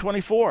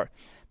 11:24,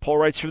 Paul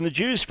writes, from the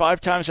Jews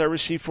 5 times I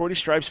received 40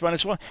 stripes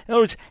minus 1. In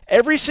other words,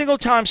 every single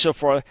time so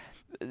far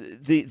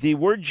the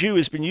word Jew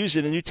has been used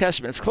in the New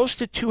Testament. It's close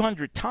to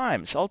 200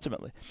 times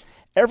ultimately.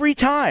 Every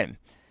time.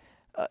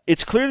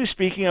 It's clearly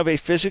speaking of a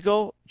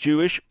physical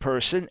Jewish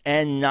person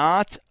and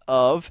not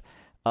of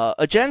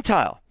a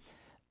Gentile.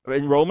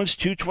 In Romans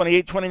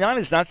 2:28-29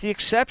 is not the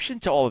exception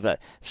to all of that.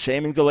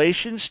 Same in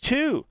Galatians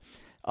 2,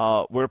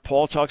 where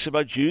Paul talks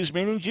about Jews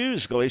meaning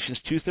Jews. Galatians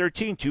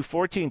 2:13,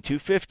 2:14,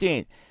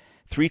 2:15.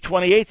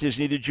 3:28, there's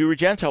neither Jew or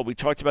Gentile. We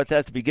talked about that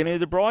at the beginning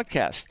of the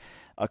broadcast.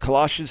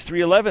 Colossians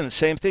 3:11, the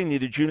same thing,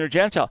 neither Jew nor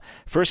Gentile.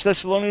 1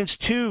 Thessalonians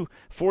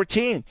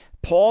 2:14,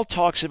 Paul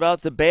talks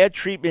about the bad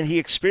treatment he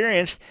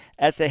experienced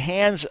at the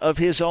hands of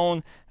his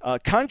own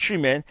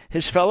countrymen,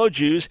 his fellow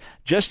Jews,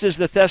 just as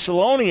the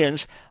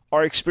Thessalonians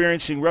are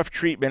experiencing rough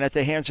treatment at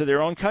the hands of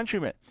their own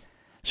countrymen.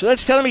 So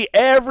that's telling me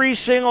every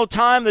single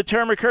time the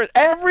term occurs,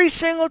 every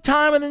single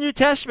time in the New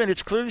Testament,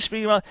 it's clearly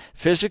speaking about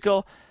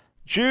physical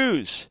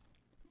Jews,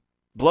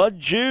 blood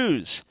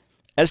Jews,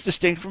 as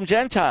distinct from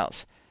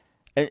Gentiles.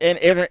 And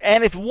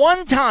if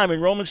one time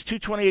in Romans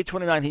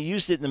 2:28-29 he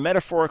used it in the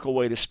metaphorical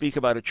way to speak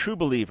about a true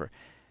believer,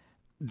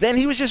 then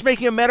he was just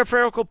making a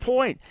metaphorical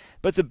point.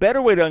 But the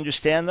better way to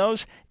understand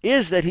those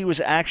is that he was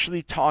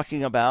actually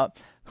talking about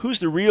who's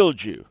the real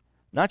Jew,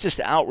 not just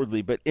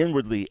outwardly, but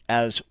inwardly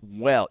as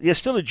well. Yes,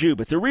 still a Jew,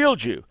 but the real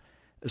Jew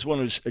is one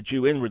who's a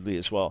Jew inwardly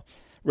as well.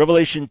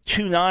 Revelation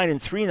 2:9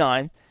 and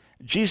 3:9,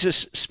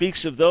 Jesus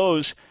speaks of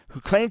those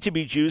who claim to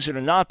be Jews and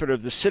are not, but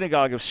of the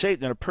synagogue of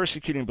Satan and are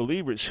persecuting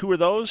believers. Who are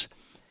those?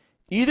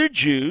 Either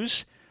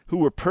Jews who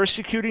were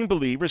persecuting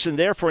believers and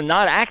therefore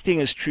not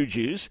acting as true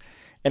Jews,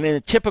 and in a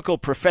typical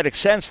prophetic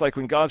sense, like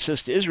when God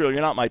says to Israel,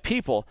 you're not my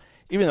people,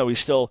 even though he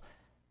still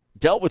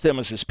dealt with them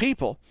as his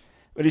people,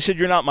 but he said,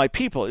 you're not my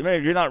people.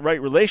 You're not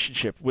right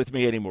relationship with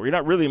me anymore. You're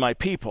not really my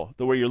people,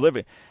 the way you're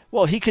living.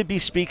 Well, he could be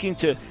speaking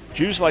to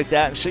Jews like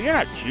that and say, you're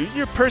not Jews.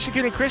 You're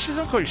persecuting Christians.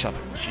 Don't call yourself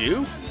a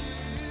Jew.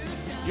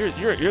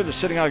 You're the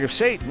synagogue of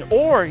Satan.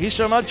 Or he's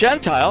talking about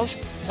Gentiles,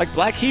 like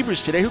black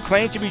Hebrews today, who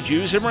claim to be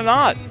Jews and we're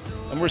not.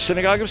 And we're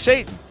synagogue of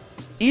Satan.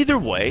 Either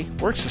way,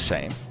 works the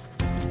same.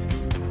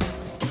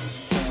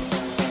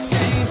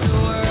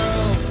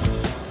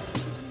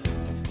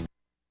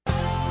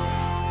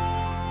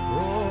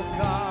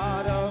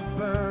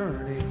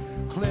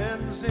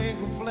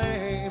 Cleansing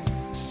flame,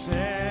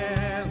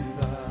 send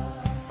the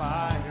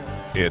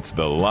fire. It's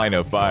The Line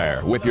of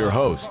Fire with your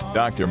host,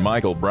 Dr.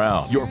 Michael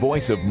Brown, your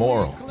voice of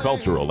moral,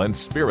 cultural, and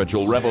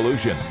spiritual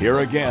revolution. Here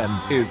again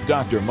is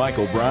Dr.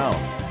 Michael Brown.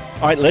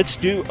 All right, let's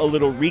do a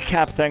little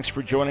recap. Thanks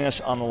for joining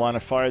us on The Line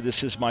of Fire.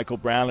 This is Michael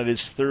Brown. It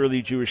is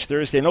Thoroughly Jewish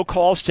Thursday. No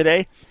calls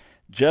today,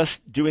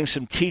 just doing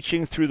some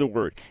teaching through the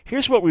Word.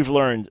 Here's what we've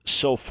learned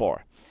so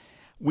far.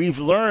 We've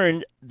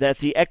learned that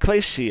the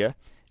ecclesia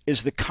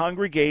is the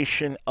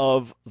congregation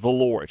of the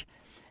Lord.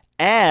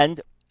 And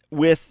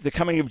with the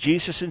coming of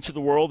Jesus into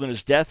the world and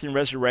his death and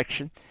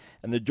resurrection,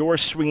 and the door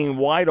swinging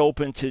wide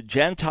open to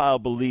Gentile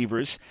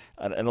believers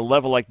at a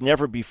level like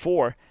never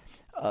before,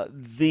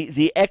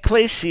 the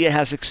ecclesia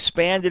has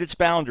expanded its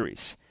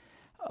boundaries.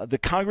 The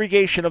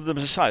congregation of the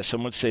Messiah,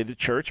 some would say the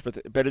church,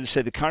 but better to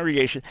say the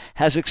congregation,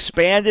 has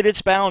expanded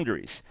its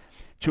boundaries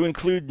to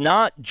include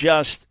not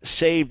just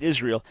saved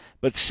Israel,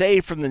 but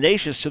saved from the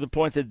nations, to the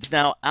point that it's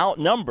now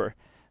outnumber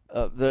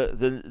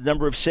the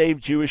number of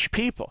saved Jewish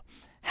people.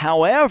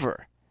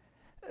 However,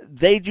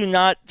 they do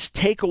not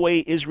take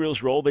away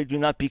Israel's role. They do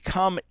not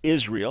become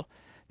Israel.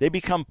 They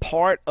become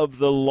part of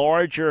the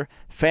larger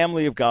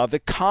family of God, the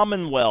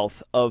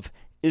commonwealth of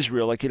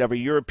Israel, like you'd have a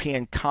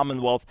European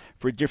commonwealth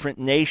for different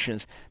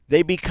nations.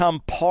 They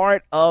become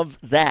part of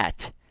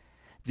that,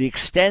 the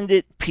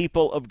extended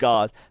people of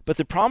God. But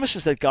the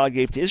promises that God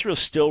gave to Israel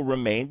still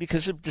remain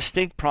because of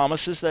distinct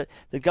promises that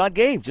God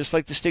gave, just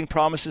like distinct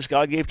promises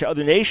God gave to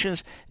other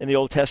nations in the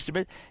Old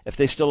Testament. If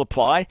they still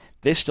apply,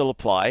 they still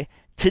apply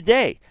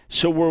today.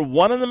 So we're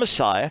one in the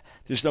Messiah.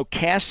 There's no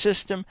caste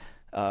system.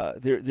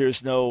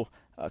 There's no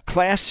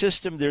class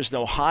system. There's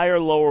no higher,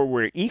 lower.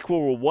 We're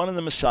equal. We're one in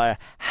the Messiah.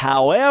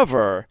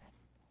 However,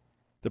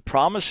 the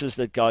promises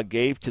that God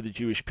gave to the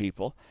Jewish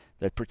people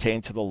that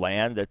pertain to the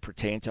land, that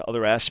pertain to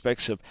other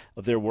aspects of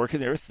their work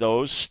in the earth,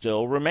 those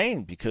still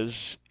remain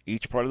because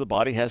each part of the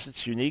body has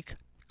its unique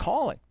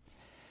calling.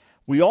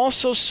 We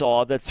also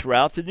saw that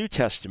throughout the New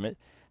Testament,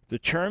 the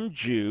term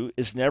Jew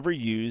is never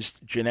used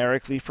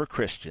generically for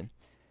Christian.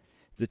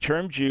 The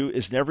term Jew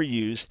is never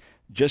used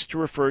just to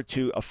refer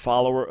to a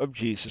follower of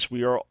Jesus.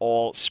 We are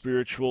all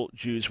spiritual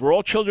Jews. We're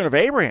all children of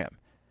Abraham.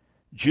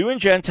 Jew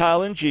and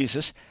Gentile in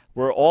Jesus,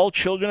 we're all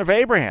children of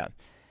Abraham.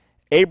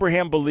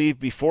 Abraham believed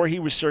before he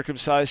was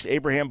circumcised.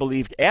 Abraham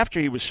believed after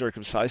he was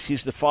circumcised.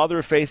 He's the father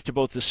of faith to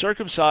both the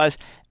circumcised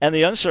and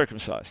the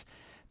uncircumcised.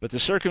 But the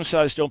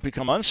circumcised don't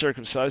become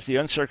uncircumcised. The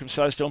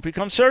uncircumcised don't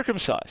become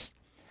circumcised.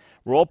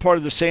 We're all part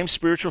of the same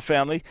spiritual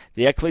family,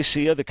 the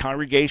ecclesia, the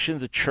congregation,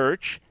 the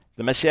church,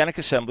 the Messianic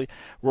assembly.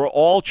 We're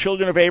all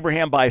children of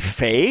Abraham by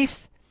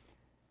faith,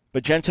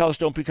 but Gentiles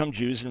don't become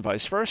Jews and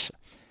vice versa.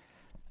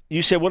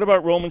 You say, what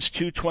about Romans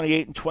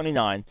 2:28 and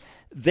 29?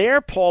 There,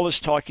 Paul is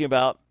talking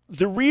about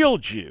the real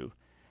Jew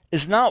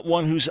is not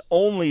one who's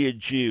only a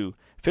Jew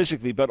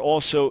physically, but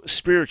also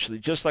spiritually.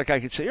 Just like I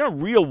could say, you're a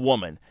real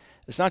woman.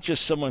 It's not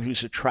just someone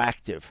who's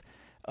attractive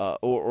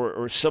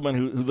or someone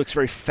who looks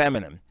very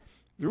feminine.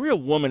 The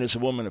real woman is a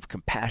woman of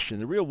compassion.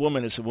 The real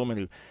woman is a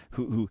woman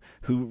who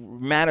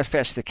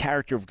manifests the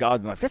character of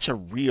God in life. That's a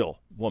real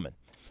woman.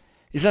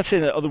 He's not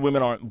saying that other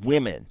women aren't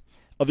women.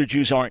 Other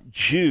Jews aren't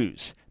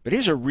Jews. But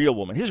here's a real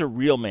woman. Here's a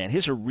real man.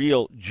 Here's a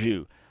real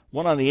Jew.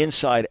 One on the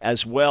inside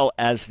as well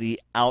as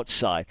the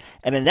outside.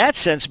 And in that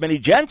sense, many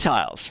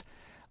Gentiles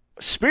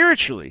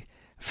spiritually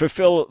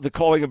fulfill the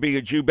calling of being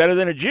a Jew better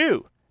than a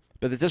Jew.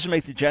 But that doesn't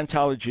make the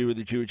Gentile a Jew or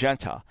the Jew a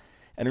Gentile.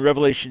 And in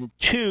Revelation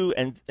 2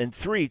 and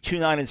 3,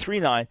 2:9 and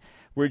 3:9,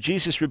 where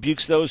Jesus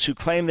rebukes those who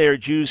claim they are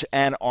Jews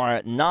and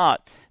are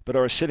not, but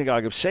are a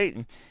synagogue of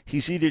Satan,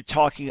 he's either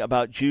talking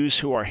about Jews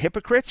who are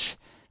hypocrites,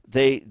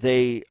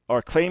 they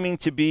are claiming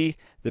to be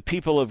the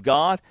people of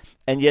God,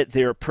 and yet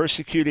they're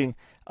persecuting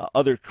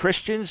other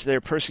Christians,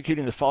 they're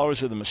persecuting the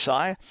followers of the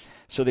Messiah.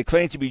 So they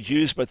claim to be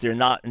Jews, but they're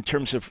not in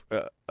terms of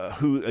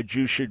who a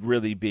Jew should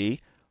really be.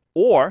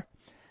 Or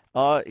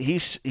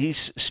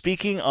he's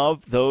speaking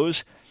of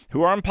those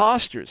who are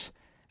imposters.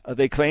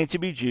 They claim to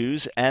be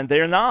Jews, and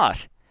they're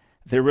not.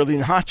 They're really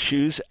not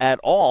Jews at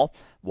all.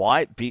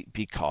 Why?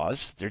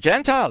 Because they're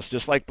Gentiles,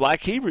 just like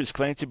black Hebrews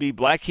claim to be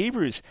black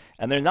Hebrews,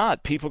 and they're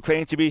not. People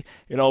claim to be,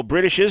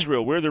 British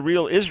Israel. We're the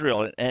real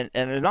Israel, and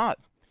they're not.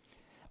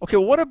 Okay,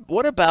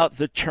 what about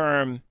the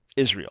term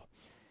Israel?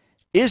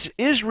 Is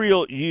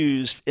Israel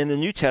used in the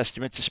New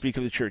Testament to speak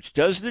of the church?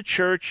 Does the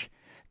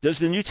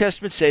New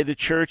Testament say the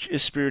church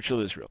is spiritual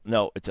Israel?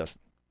 No, it doesn't.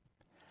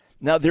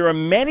 Now, there are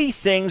many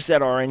things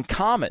that are in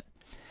common.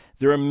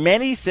 There are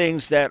many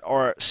things that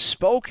are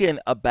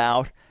spoken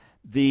about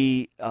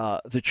the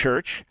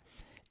church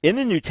in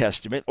the New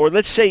Testament, or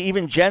let's say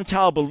even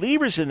Gentile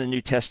believers in the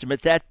New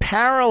Testament, that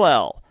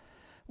parallel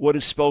what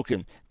is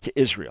spoken to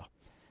Israel.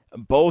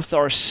 Both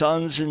are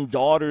sons and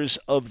daughters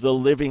of the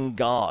living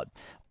God.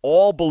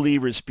 All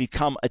believers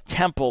become a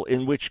temple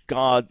in which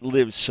God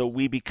lives, so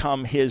we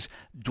become his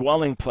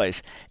dwelling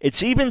place.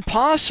 It's even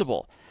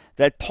possible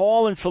that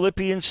Paul in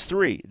Philippians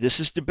 3, this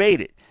is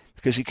debated,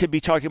 because he could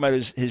be talking about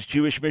his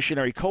Jewish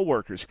missionary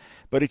co-workers,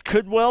 but it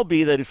could well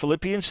be that in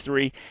Philippians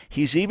 3,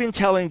 he's even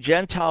telling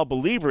Gentile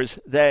believers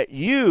that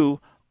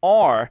you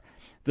are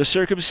the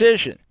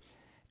circumcision.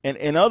 And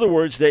in other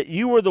words, that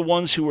you are the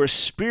ones who are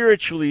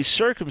spiritually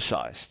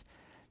circumcised.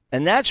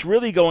 And that's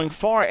really going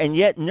far. And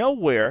yet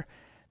nowhere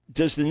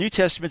does the New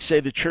Testament say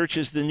the church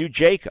is the new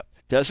Jacob,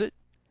 does it?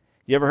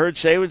 You ever heard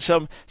say when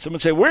someone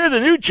say, we're the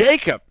new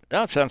Jacob?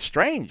 No, it sounds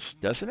strange,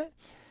 doesn't it?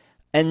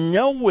 And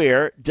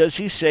nowhere does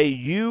he say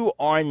you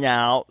are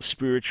now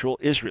spiritual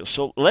Israel.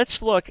 So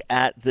let's look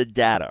at the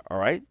data, all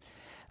right?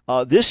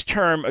 This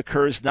term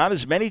occurs not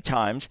as many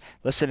times,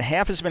 less than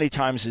half as many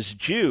times as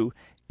Jew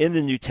in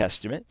the New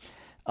Testament,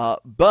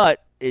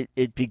 but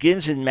it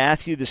begins in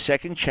Matthew, the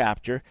 2nd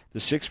chapter, the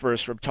 6th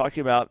verse, where I'm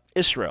talking about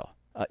Israel.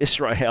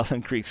 Israel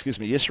in Greek,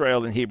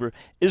 Israel in Hebrew,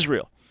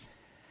 Israel.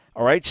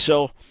 All right,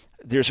 so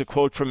there's a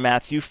quote from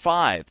Matthew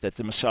 5 that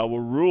the Messiah will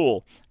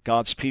rule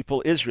God's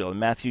people Israel in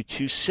Matthew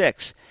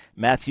 2:6,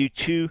 Matthew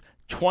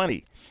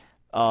 2:20.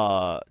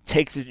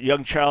 Take the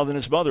young child and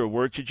his mother, a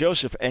word to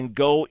Joseph, and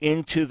go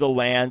into the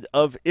land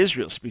of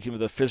Israel. Speaking of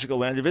the physical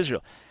land of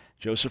Israel.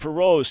 Joseph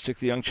arose, took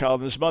the young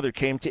child and his mother,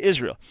 came to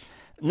Israel.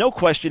 No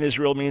question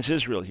Israel means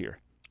Israel here.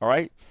 All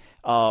right?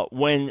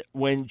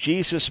 When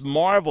Jesus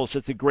marvels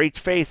at the great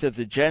faith of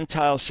the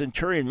Gentile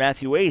centurion,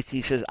 Matthew 8,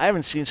 he says, I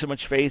haven't seen so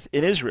much faith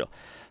in Israel.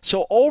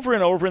 So over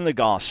and over in the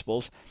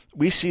Gospels,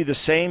 we see the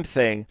same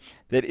thing,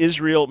 that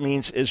Israel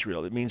means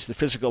Israel. It means the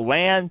physical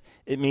land.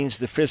 It means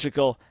the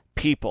physical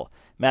people.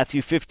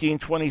 Matthew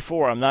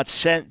 15:24, I'm not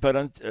sent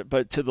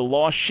but to the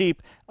lost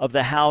sheep of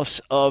the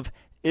house of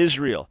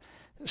Israel.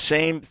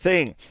 Same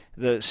thing.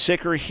 The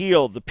sick are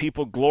healed. The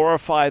people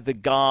glorify the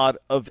God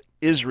of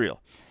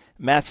Israel.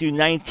 Matthew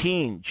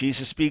 19,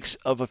 Jesus speaks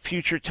of a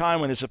future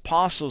time when his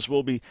apostles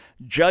will be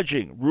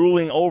judging,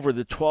 ruling over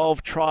the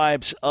 12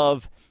 tribes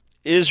of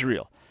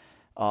Israel.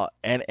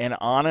 And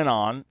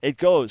on it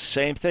goes.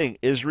 Same thing.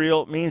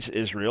 Israel means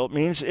Israel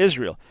means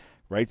Israel.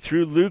 Right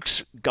through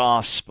Luke's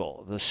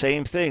gospel, the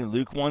same thing.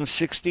 Luke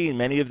 1:16,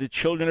 many of the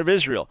children of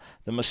Israel,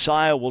 the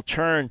Messiah will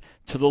turn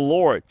to the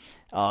Lord.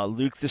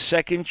 Luke the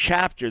 2nd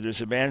chapter,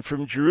 there's a man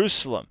from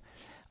Jerusalem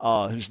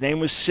whose name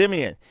was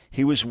Simeon.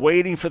 He was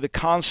waiting for the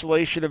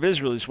consolation of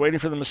Israel. He's waiting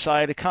for the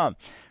Messiah to come.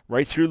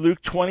 Right through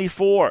Luke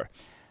 24,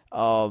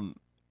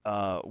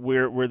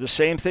 where the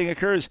same thing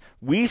occurs.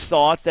 We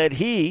thought that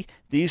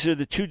these are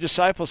the two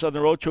disciples on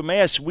the road to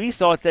Emmaus, we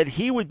thought that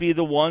he would be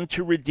the one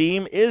to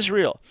redeem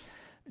Israel.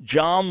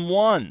 John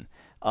 1,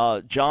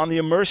 John the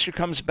Immerser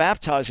comes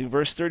baptizing,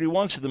 verse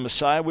 31, so the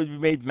Messiah would be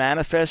made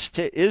manifest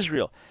to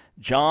Israel.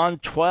 John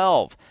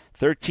 12,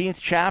 13th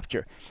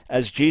chapter,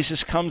 as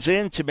Jesus comes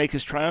in to make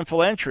his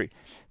triumphal entry,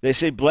 they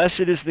say,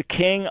 blessed is the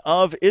King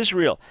of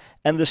Israel.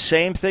 And the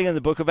same thing in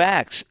the book of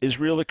Acts.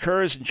 Israel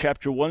occurs in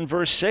chapter 1,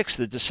 verse 6.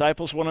 The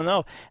disciples want to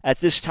know,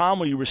 at this time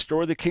will you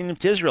restore the kingdom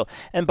to Israel?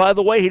 And by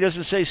the way, he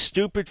doesn't say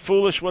stupid,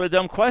 foolish, what a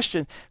dumb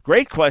question.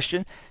 Great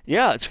question.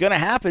 Yeah, it's going to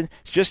happen.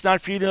 It's just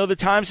not for you to know the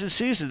times and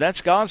seasons.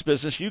 That's God's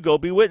business. You go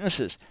be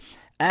witnesses.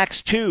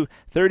 Acts 2,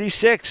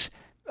 36.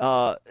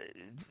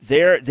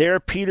 There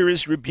Peter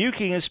is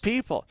rebuking his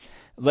people.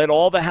 Let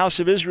all the house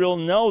of Israel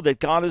know that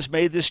God has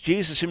made this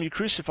Jesus whom you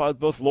crucified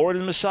both Lord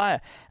and Messiah.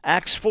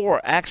 Acts 4,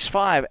 Acts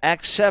 5,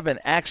 Acts 7,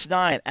 Acts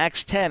 9,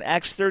 Acts 10,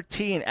 Acts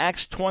 13,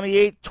 Acts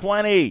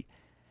 28:20.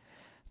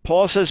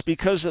 Paul says,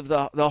 because of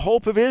the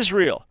hope of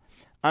Israel,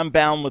 I'm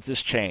bound with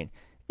this chain.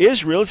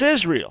 Israel is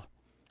Israel.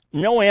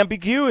 No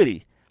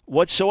ambiguity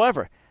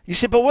whatsoever. You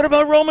say, but what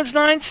about Romans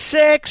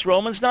 9:6?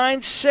 Romans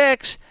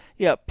 9:6.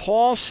 Yeah,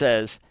 Paul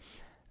says,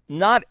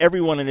 not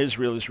everyone in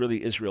Israel is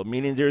really Israel,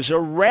 meaning there's a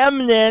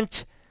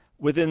remnant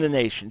within the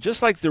nation.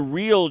 Just like the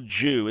real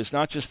Jew is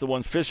not just the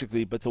one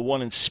physically, but the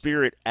one in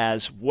spirit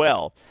as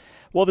well.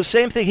 Well, the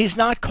same thing. He's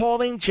not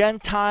calling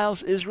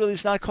Gentiles Israel.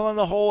 He's not calling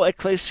the whole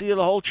ecclesia,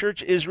 the whole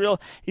church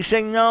Israel. He's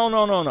saying, no.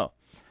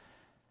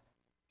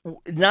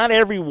 Not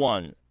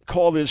everyone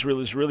called Israel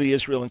is really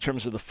Israel in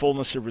terms of the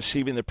fullness of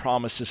receiving the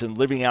promises and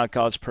living out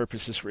God's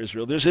purposes for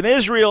Israel. There's an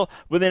Israel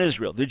within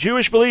Israel. The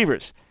Jewish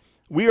believers,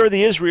 we are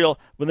the Israel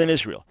within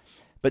Israel.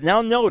 But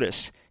now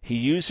notice, he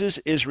uses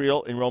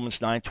Israel in Romans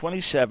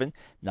 9:27,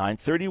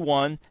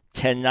 9:31,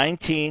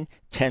 10:19,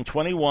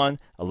 10:21,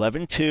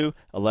 11:2,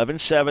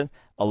 11:7,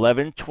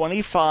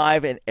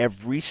 11:25, and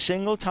every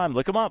single time,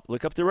 look them up,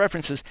 look up the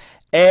references,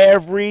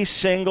 every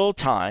single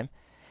time,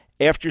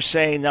 after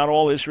saying not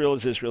all Israel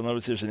is Israel,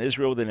 notice there's an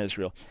Israel within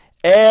Israel,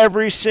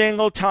 every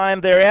single time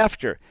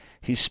thereafter,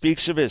 he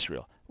speaks of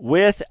Israel,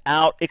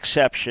 without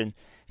exception.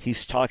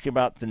 He's talking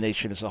about the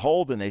nation as a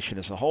whole, the nation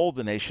as a whole,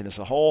 the nation as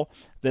a whole,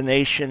 the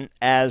nation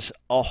as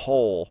a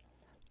whole.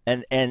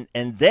 And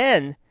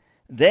then,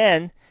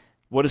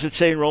 what does it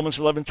say in Romans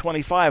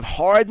 11:25?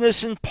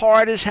 Hardness in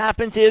part has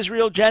happened to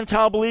Israel.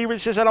 Gentile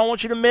believers says, I don't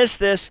want you to miss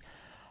this.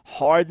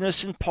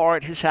 Hardness in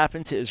part has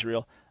happened to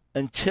Israel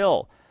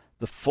until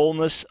the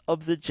fullness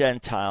of the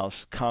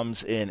Gentiles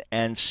comes in.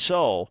 And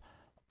so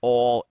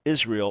all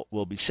Israel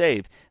will be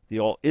saved. The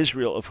all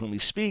Israel of whom he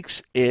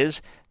speaks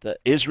is the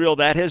Israel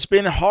that has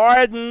been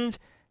hardened,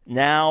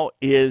 now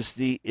is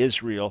the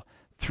Israel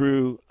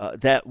through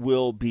that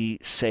will be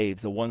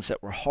saved. The ones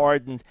that were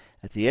hardened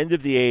at the end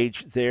of the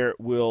age, there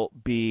will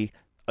be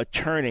a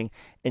turning.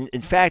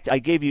 In fact, I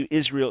gave you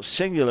Israel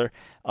singular.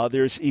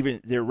 There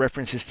are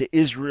references to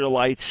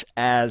Israelites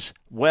as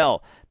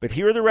well. But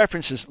here are the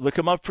references. Look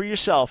them up for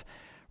yourself.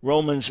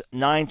 Romans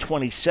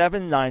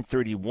 9:27,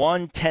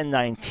 9:31,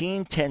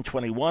 10:19,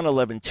 10:21,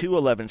 11:2,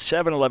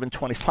 11:7,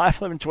 11:25,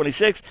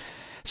 11:26.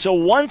 So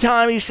one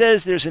time he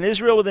says there's an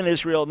Israel within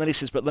Israel, and then he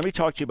says, but let me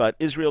talk to you about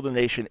Israel the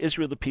nation,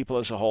 Israel the people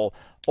as a whole,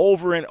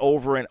 over and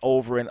over and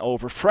over and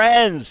over.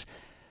 Friends,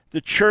 the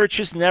church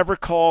is never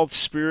called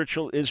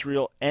spiritual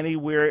Israel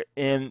anywhere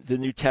in the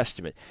New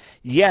Testament.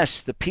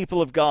 Yes, the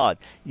people of God.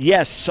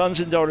 Yes, sons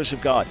and daughters of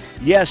God.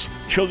 Yes,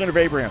 children of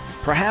Abraham.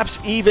 Perhaps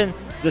even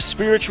the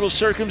spiritual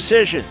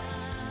circumcision.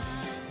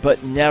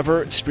 But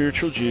never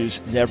spiritual Jews,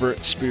 never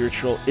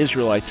spiritual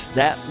Israelites.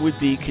 That would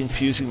be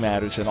confusing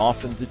matters, and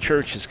often the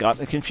church has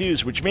gotten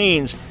confused, which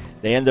means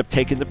they end up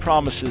taking the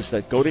promises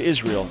that go to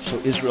Israel, so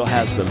Israel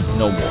has them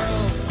no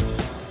more.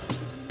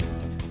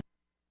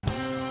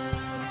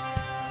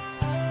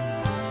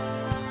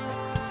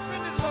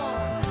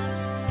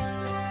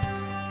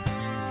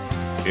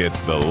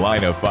 It's The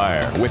Line of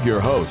Fire with your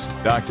host,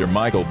 Dr.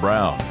 Michael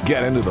Brown.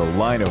 Get into the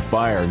Line of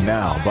Fire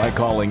now by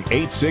calling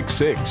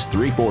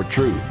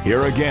 866-34-TRUTH.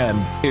 Here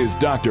again is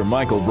Dr.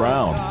 Michael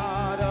Brown.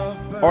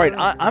 All right,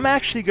 I'm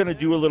actually going to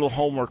do a little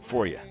homework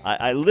for you.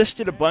 I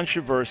listed a bunch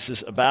of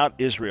verses about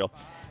Israel.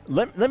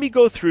 Let me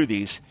go through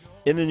these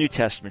in the New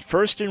Testament.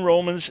 First in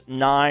Romans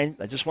 9,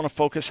 I just want to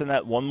focus on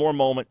that one more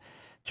moment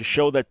to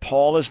show that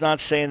Paul is not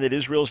saying that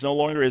Israel is no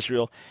longer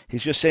Israel.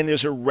 He's just saying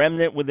there's a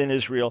remnant within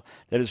Israel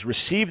that has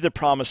received the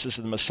promises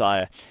of the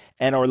Messiah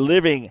and are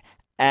living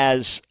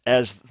as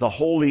the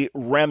holy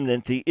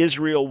remnant, the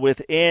Israel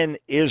within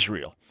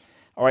Israel.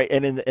 All right,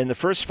 and in the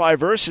first 5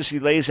 verses, he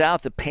lays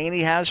out the pain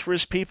he has for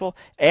his people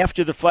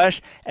after the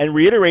flesh and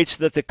reiterates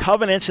that the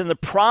covenants and the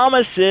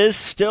promises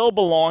still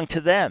belong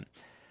to them.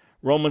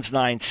 Romans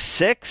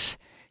 9:6,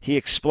 he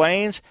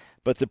explains,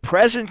 but the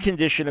present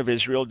condition of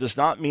Israel does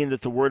not mean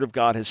that the word of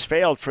God has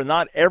failed, for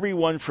not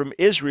everyone from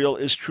Israel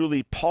is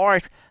truly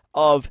part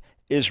of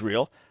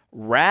Israel.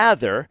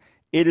 Rather,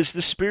 it is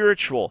the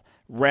spiritual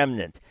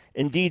remnant.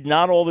 Indeed,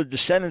 not all the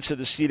descendants of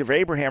the seed of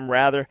Abraham.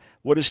 Rather,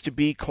 what is to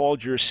be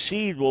called your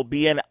seed will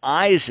be in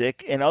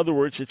Isaac. In other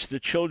words, it's the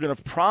children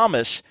of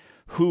promise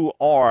who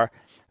are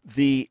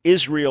the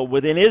Israel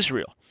within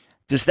Israel.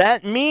 Does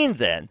that mean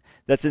then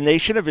that the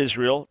nation of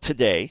Israel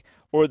today,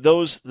 or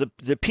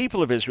the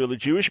people of Israel, the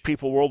Jewish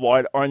people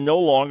worldwide, are no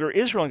longer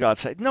Israel on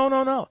God's side?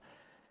 No.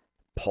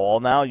 Paul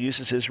now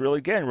uses Israel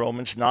again,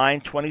 Romans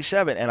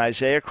 9:27, and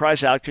Isaiah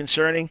cries out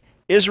concerning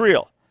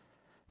Israel.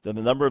 Then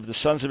the number of the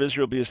sons of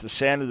Israel be as the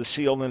sand of the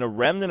sea, only a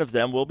remnant of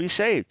them will be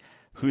saved.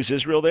 Who's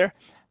Israel there?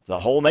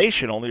 The whole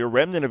nation, only a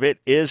remnant of it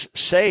is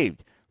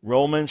saved.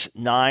 Romans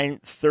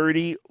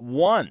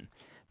 9:31.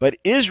 But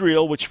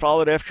Israel, which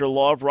followed after a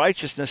law of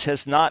righteousness,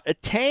 has not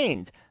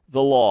attained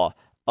the law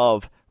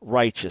of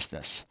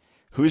righteousness.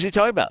 Who is he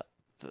talking about?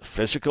 The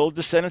physical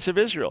descendants of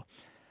Israel.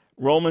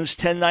 Romans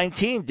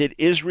 10:19, did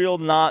Israel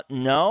not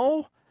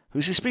know?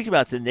 Who's he speaking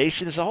about? The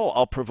nation as a whole.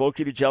 I'll provoke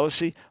you to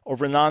jealousy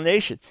over a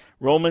non-nation.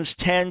 Romans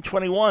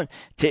 10:21,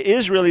 to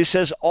Israel he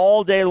says,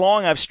 all day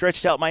long I've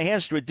stretched out my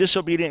hands to a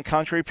disobedient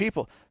contrary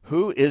people.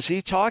 Who is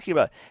he talking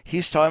about?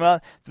 He's talking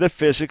about the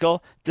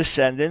physical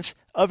descendants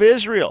of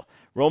Israel.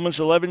 Romans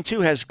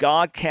 11:2, has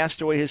God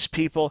cast away his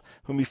people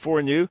whom he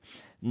foreknew?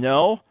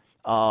 No.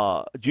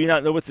 Do you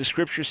not know what the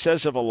scripture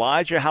says of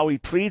Elijah, how he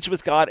pleads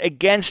with God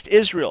against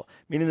Israel,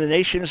 meaning the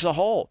nation as a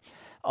whole?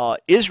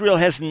 Israel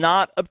has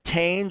not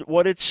obtained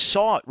what it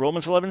sought.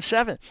 Romans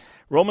 11:7.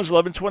 Romans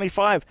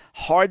 11:25.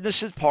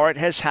 Hardness of heart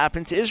has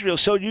happened to Israel.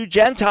 So you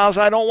Gentiles,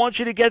 I don't want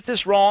you to get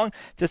this wrong,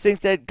 to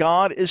think that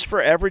God is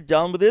forever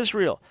done with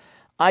Israel.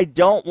 I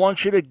don't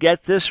want you to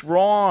get this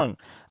wrong.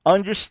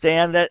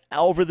 Understand that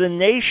over the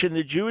nation,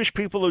 the Jewish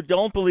people who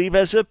don't believe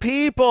as a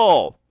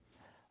people,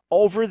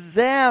 over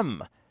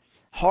them,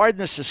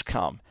 hardness has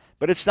come.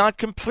 But it's not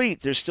complete.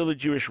 There's still a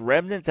Jewish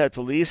remnant that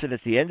believes that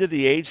at the end of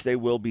the age they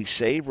will be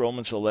saved.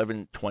 Romans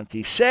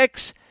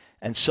 11:26.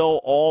 And so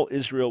all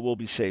Israel will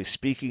be saved.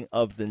 Speaking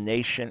of the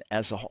nation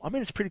as a whole. I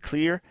mean, it's pretty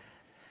clear.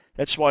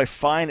 That's why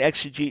fine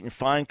exegete and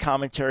fine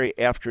commentary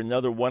after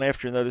another, one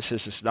after another,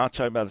 says it's not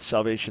talking about the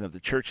salvation of the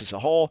church as a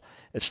whole.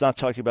 It's not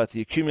talking about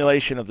the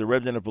accumulation of the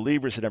remnant of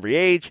believers in every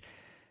age,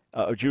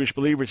 of Jewish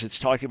believers. It's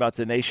talking about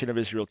the nation of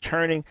Israel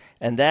turning,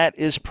 and that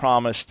is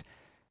promised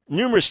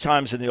numerous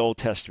times in the Old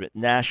Testament,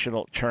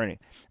 national turning.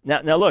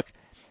 Now look,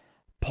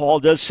 Paul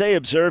does say,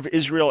 observe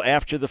Israel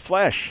after the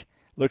flesh.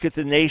 Look at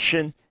the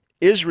nation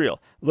Israel.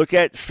 Look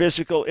at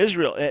physical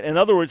Israel. In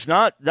other words,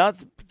 not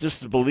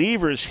just the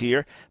believers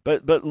here,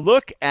 but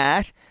look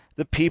at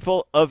the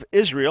people of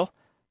Israel.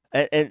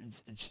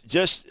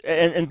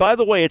 And by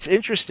the way, it's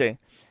interesting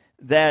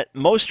that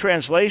most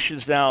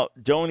translations now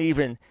don't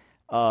even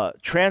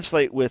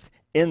translate with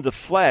in the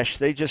flesh.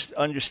 They just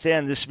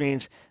understand this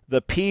means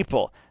the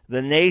people,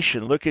 the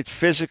nation. Look at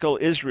physical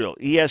Israel,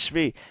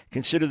 ESV.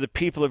 Consider the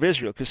people of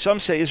Israel. Because some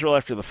say Israel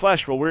after the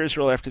flesh. Well, we're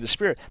Israel after the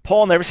spirit.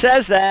 Paul never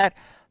says that.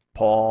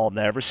 Paul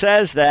never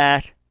says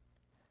that.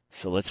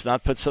 So let's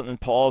not put something in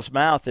Paul's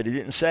mouth that he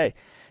didn't say.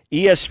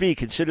 ESV,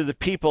 consider the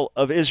people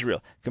of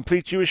Israel.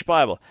 Complete Jewish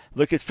Bible,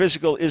 look at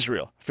physical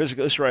Israel,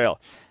 physical Israel.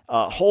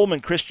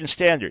 Holman Christian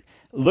Standard,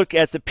 look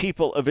at the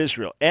people of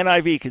Israel.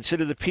 NIV,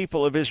 consider the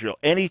people of Israel.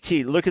 NET,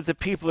 look at the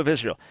people of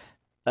Israel.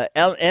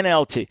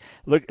 NLT,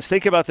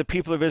 think about the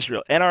people of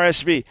Israel.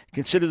 NRSV,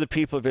 consider the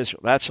people of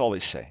Israel. That's all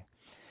he's saying.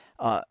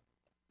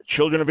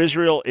 Children of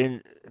Israel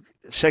in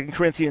 2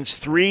 Corinthians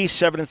 3,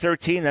 7 and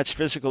 13, that's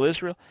physical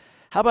Israel.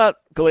 How about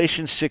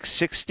Galatians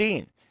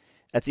 6:16?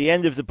 At the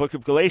end of the book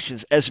of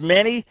Galatians, as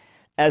many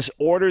as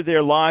order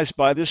their lives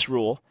by this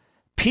rule,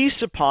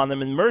 peace upon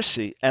them and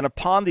mercy, and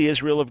upon the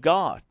Israel of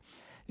God.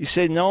 You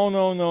say, no.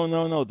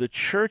 The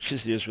church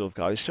is the Israel of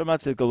God. He's talking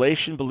about the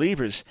Galatian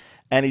believers,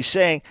 and he's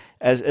saying,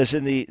 as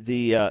in the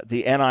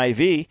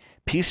NIV,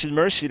 peace and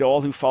mercy to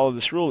all who follow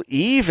this rule,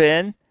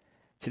 even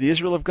to the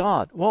Israel of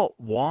God. Well,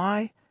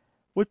 why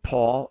would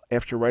Paul,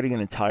 after writing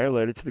an entire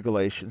letter to the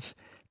Galatians,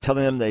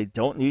 telling them they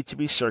don't need to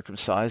be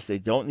circumcised, they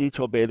don't need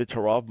to obey the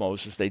Torah of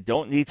Moses, they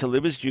don't need to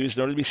live as Jews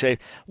in order to be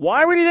saved,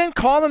 why would he then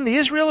call them the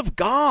Israel of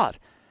God?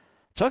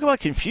 Talk about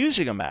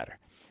confusing a matter.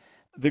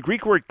 The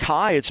Greek word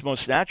kai, its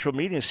most natural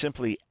meaning is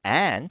simply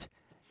and.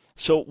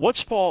 So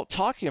what's Paul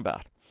talking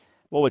about?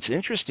 Well, what's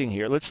interesting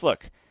here, let's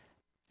look.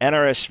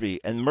 NRSV,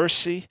 and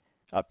mercy,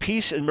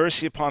 peace and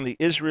mercy upon the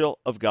Israel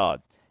of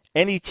God.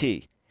 NET,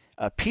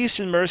 peace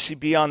and mercy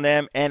be on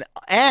them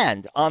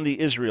and on the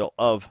Israel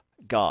of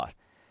God.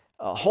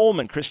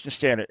 Holman Christian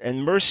Standard,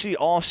 and mercy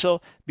also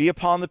be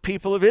upon the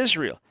people of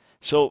Israel.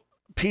 So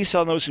peace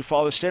on those who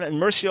follow the standard, and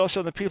mercy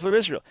also on the people of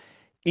Israel.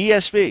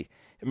 ESV,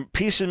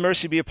 peace and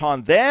mercy be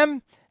upon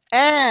them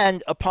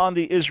and upon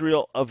the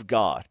Israel of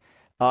God.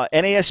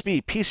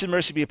 NASB, peace and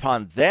mercy be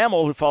upon them,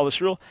 all who follow this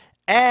rule,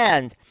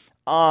 and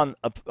upon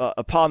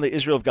the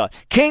Israel of God.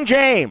 King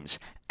James,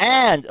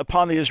 and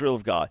upon the Israel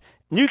of God.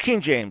 New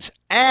King James,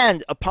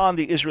 and upon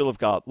the Israel of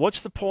God. What's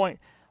the point?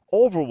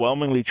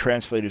 Overwhelmingly,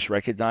 translators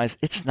recognize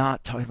it's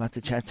not talking about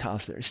the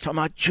Gentiles there. He's talking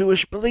about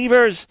Jewish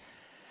believers.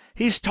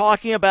 He's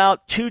talking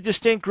about two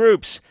distinct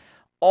groups.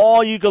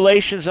 All you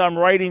Galatians I'm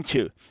writing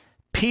to,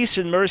 peace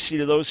and mercy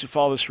to those who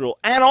follow this rule.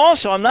 And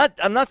also, I'm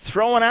not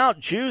throwing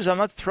out Jews. I'm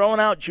not throwing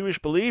out Jewish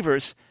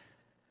believers.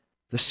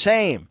 The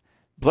same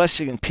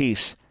blessing and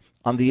peace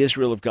on the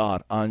Israel of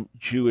God, on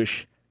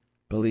Jewish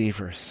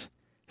believers.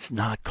 It's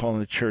not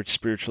calling the church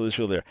spiritual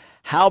Israel there.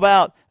 How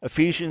about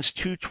Ephesians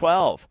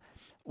 2:12?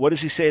 What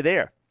does he say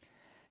there?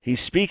 He's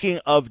speaking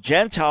of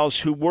Gentiles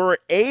who were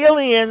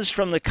aliens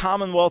from the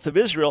commonwealth of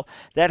Israel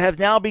that have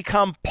now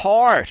become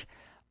part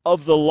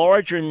of the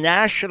larger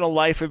national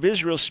life of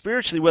Israel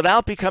spiritually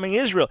without becoming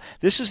Israel.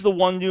 This is the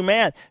one new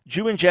man,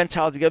 Jew and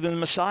Gentile together in the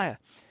Messiah.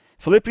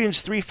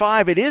 Philippians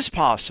 3:5, it is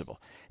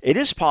possible. It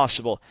is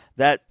possible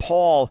that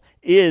Paul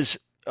is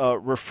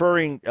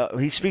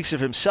he speaks of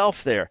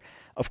himself there,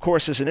 of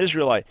course, as an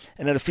Israelite.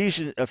 And in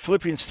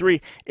Philippians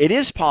 3, it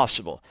is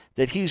possible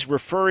that he's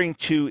referring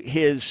to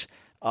his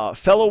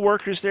fellow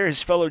workers there,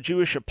 his fellow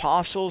Jewish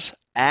apostles,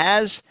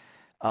 as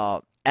we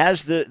are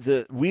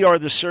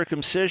the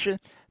circumcision,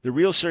 the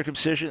real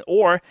circumcision.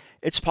 Or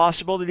it's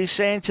possible that he's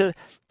saying to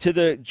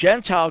the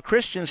Gentile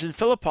Christians in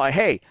Philippi,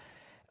 hey,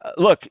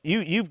 look,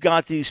 you've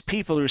got these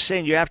people who are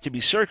saying you have to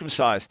be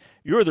circumcised.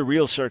 You're the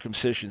real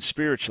circumcision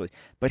spiritually.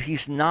 But he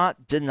is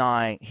not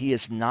denying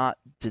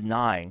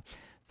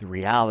the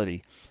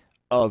reality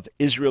of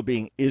Israel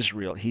being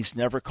Israel. He's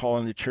never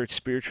calling the church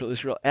spiritual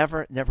Israel,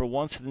 ever, never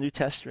once in the New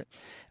Testament.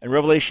 In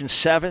Revelation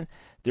 7,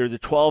 there are the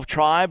 12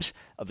 tribes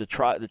of the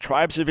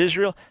tribes of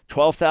Israel,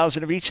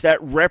 12,000 of each. That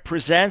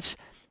represents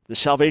the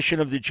salvation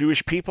of the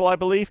Jewish people, I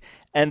believe,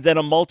 and then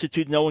a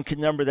multitude no one can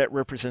number that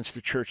represents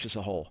the church as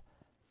a whole.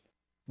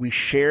 We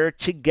share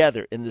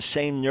together in the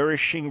same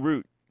nourishing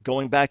root,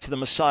 going back to the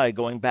Messiah,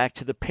 going back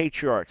to the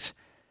patriarchs.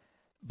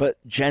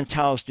 But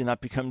Gentiles do not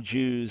become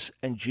Jews,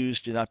 and Jews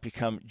do not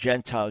become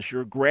Gentiles.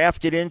 You're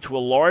grafted into a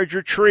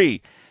larger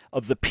tree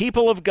of the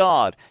people of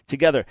God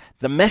together,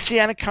 the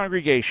Messianic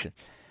congregation.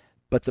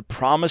 But the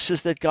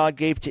promises that God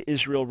gave to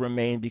Israel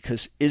remain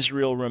because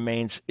Israel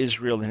remains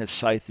Israel in his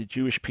sight. The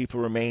Jewish people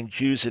remain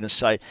Jews in his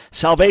sight.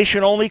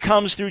 Salvation only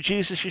comes through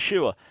Jesus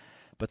Yeshua.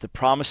 But the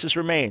promises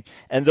remain.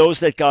 And those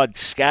that God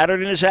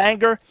scattered in his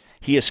anger,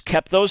 he has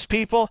kept those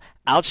people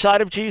outside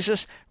of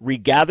Jesus,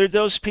 regathered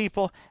those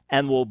people,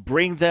 and will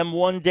bring them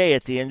one day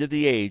at the end of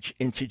the age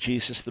into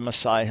Jesus the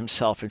Messiah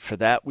himself. And for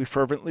that we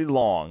fervently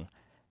long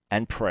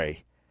and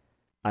pray.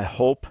 I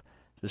hope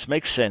this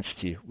makes sense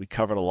to you. We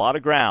covered a lot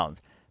of ground,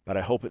 but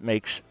I hope it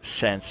makes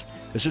sense.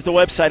 Visit the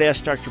website,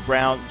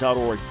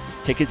 AskDrBrown.org.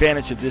 Take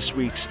advantage of this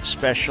week's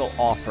special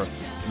offer.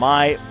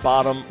 My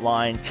bottom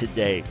line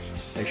today.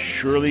 As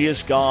surely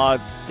as God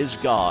is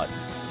God,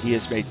 he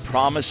has made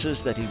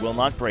promises that he will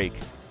not break,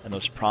 and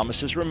those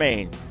promises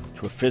remain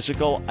to a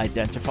physical,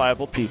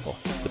 identifiable people,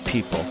 the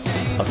people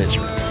of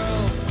Israel.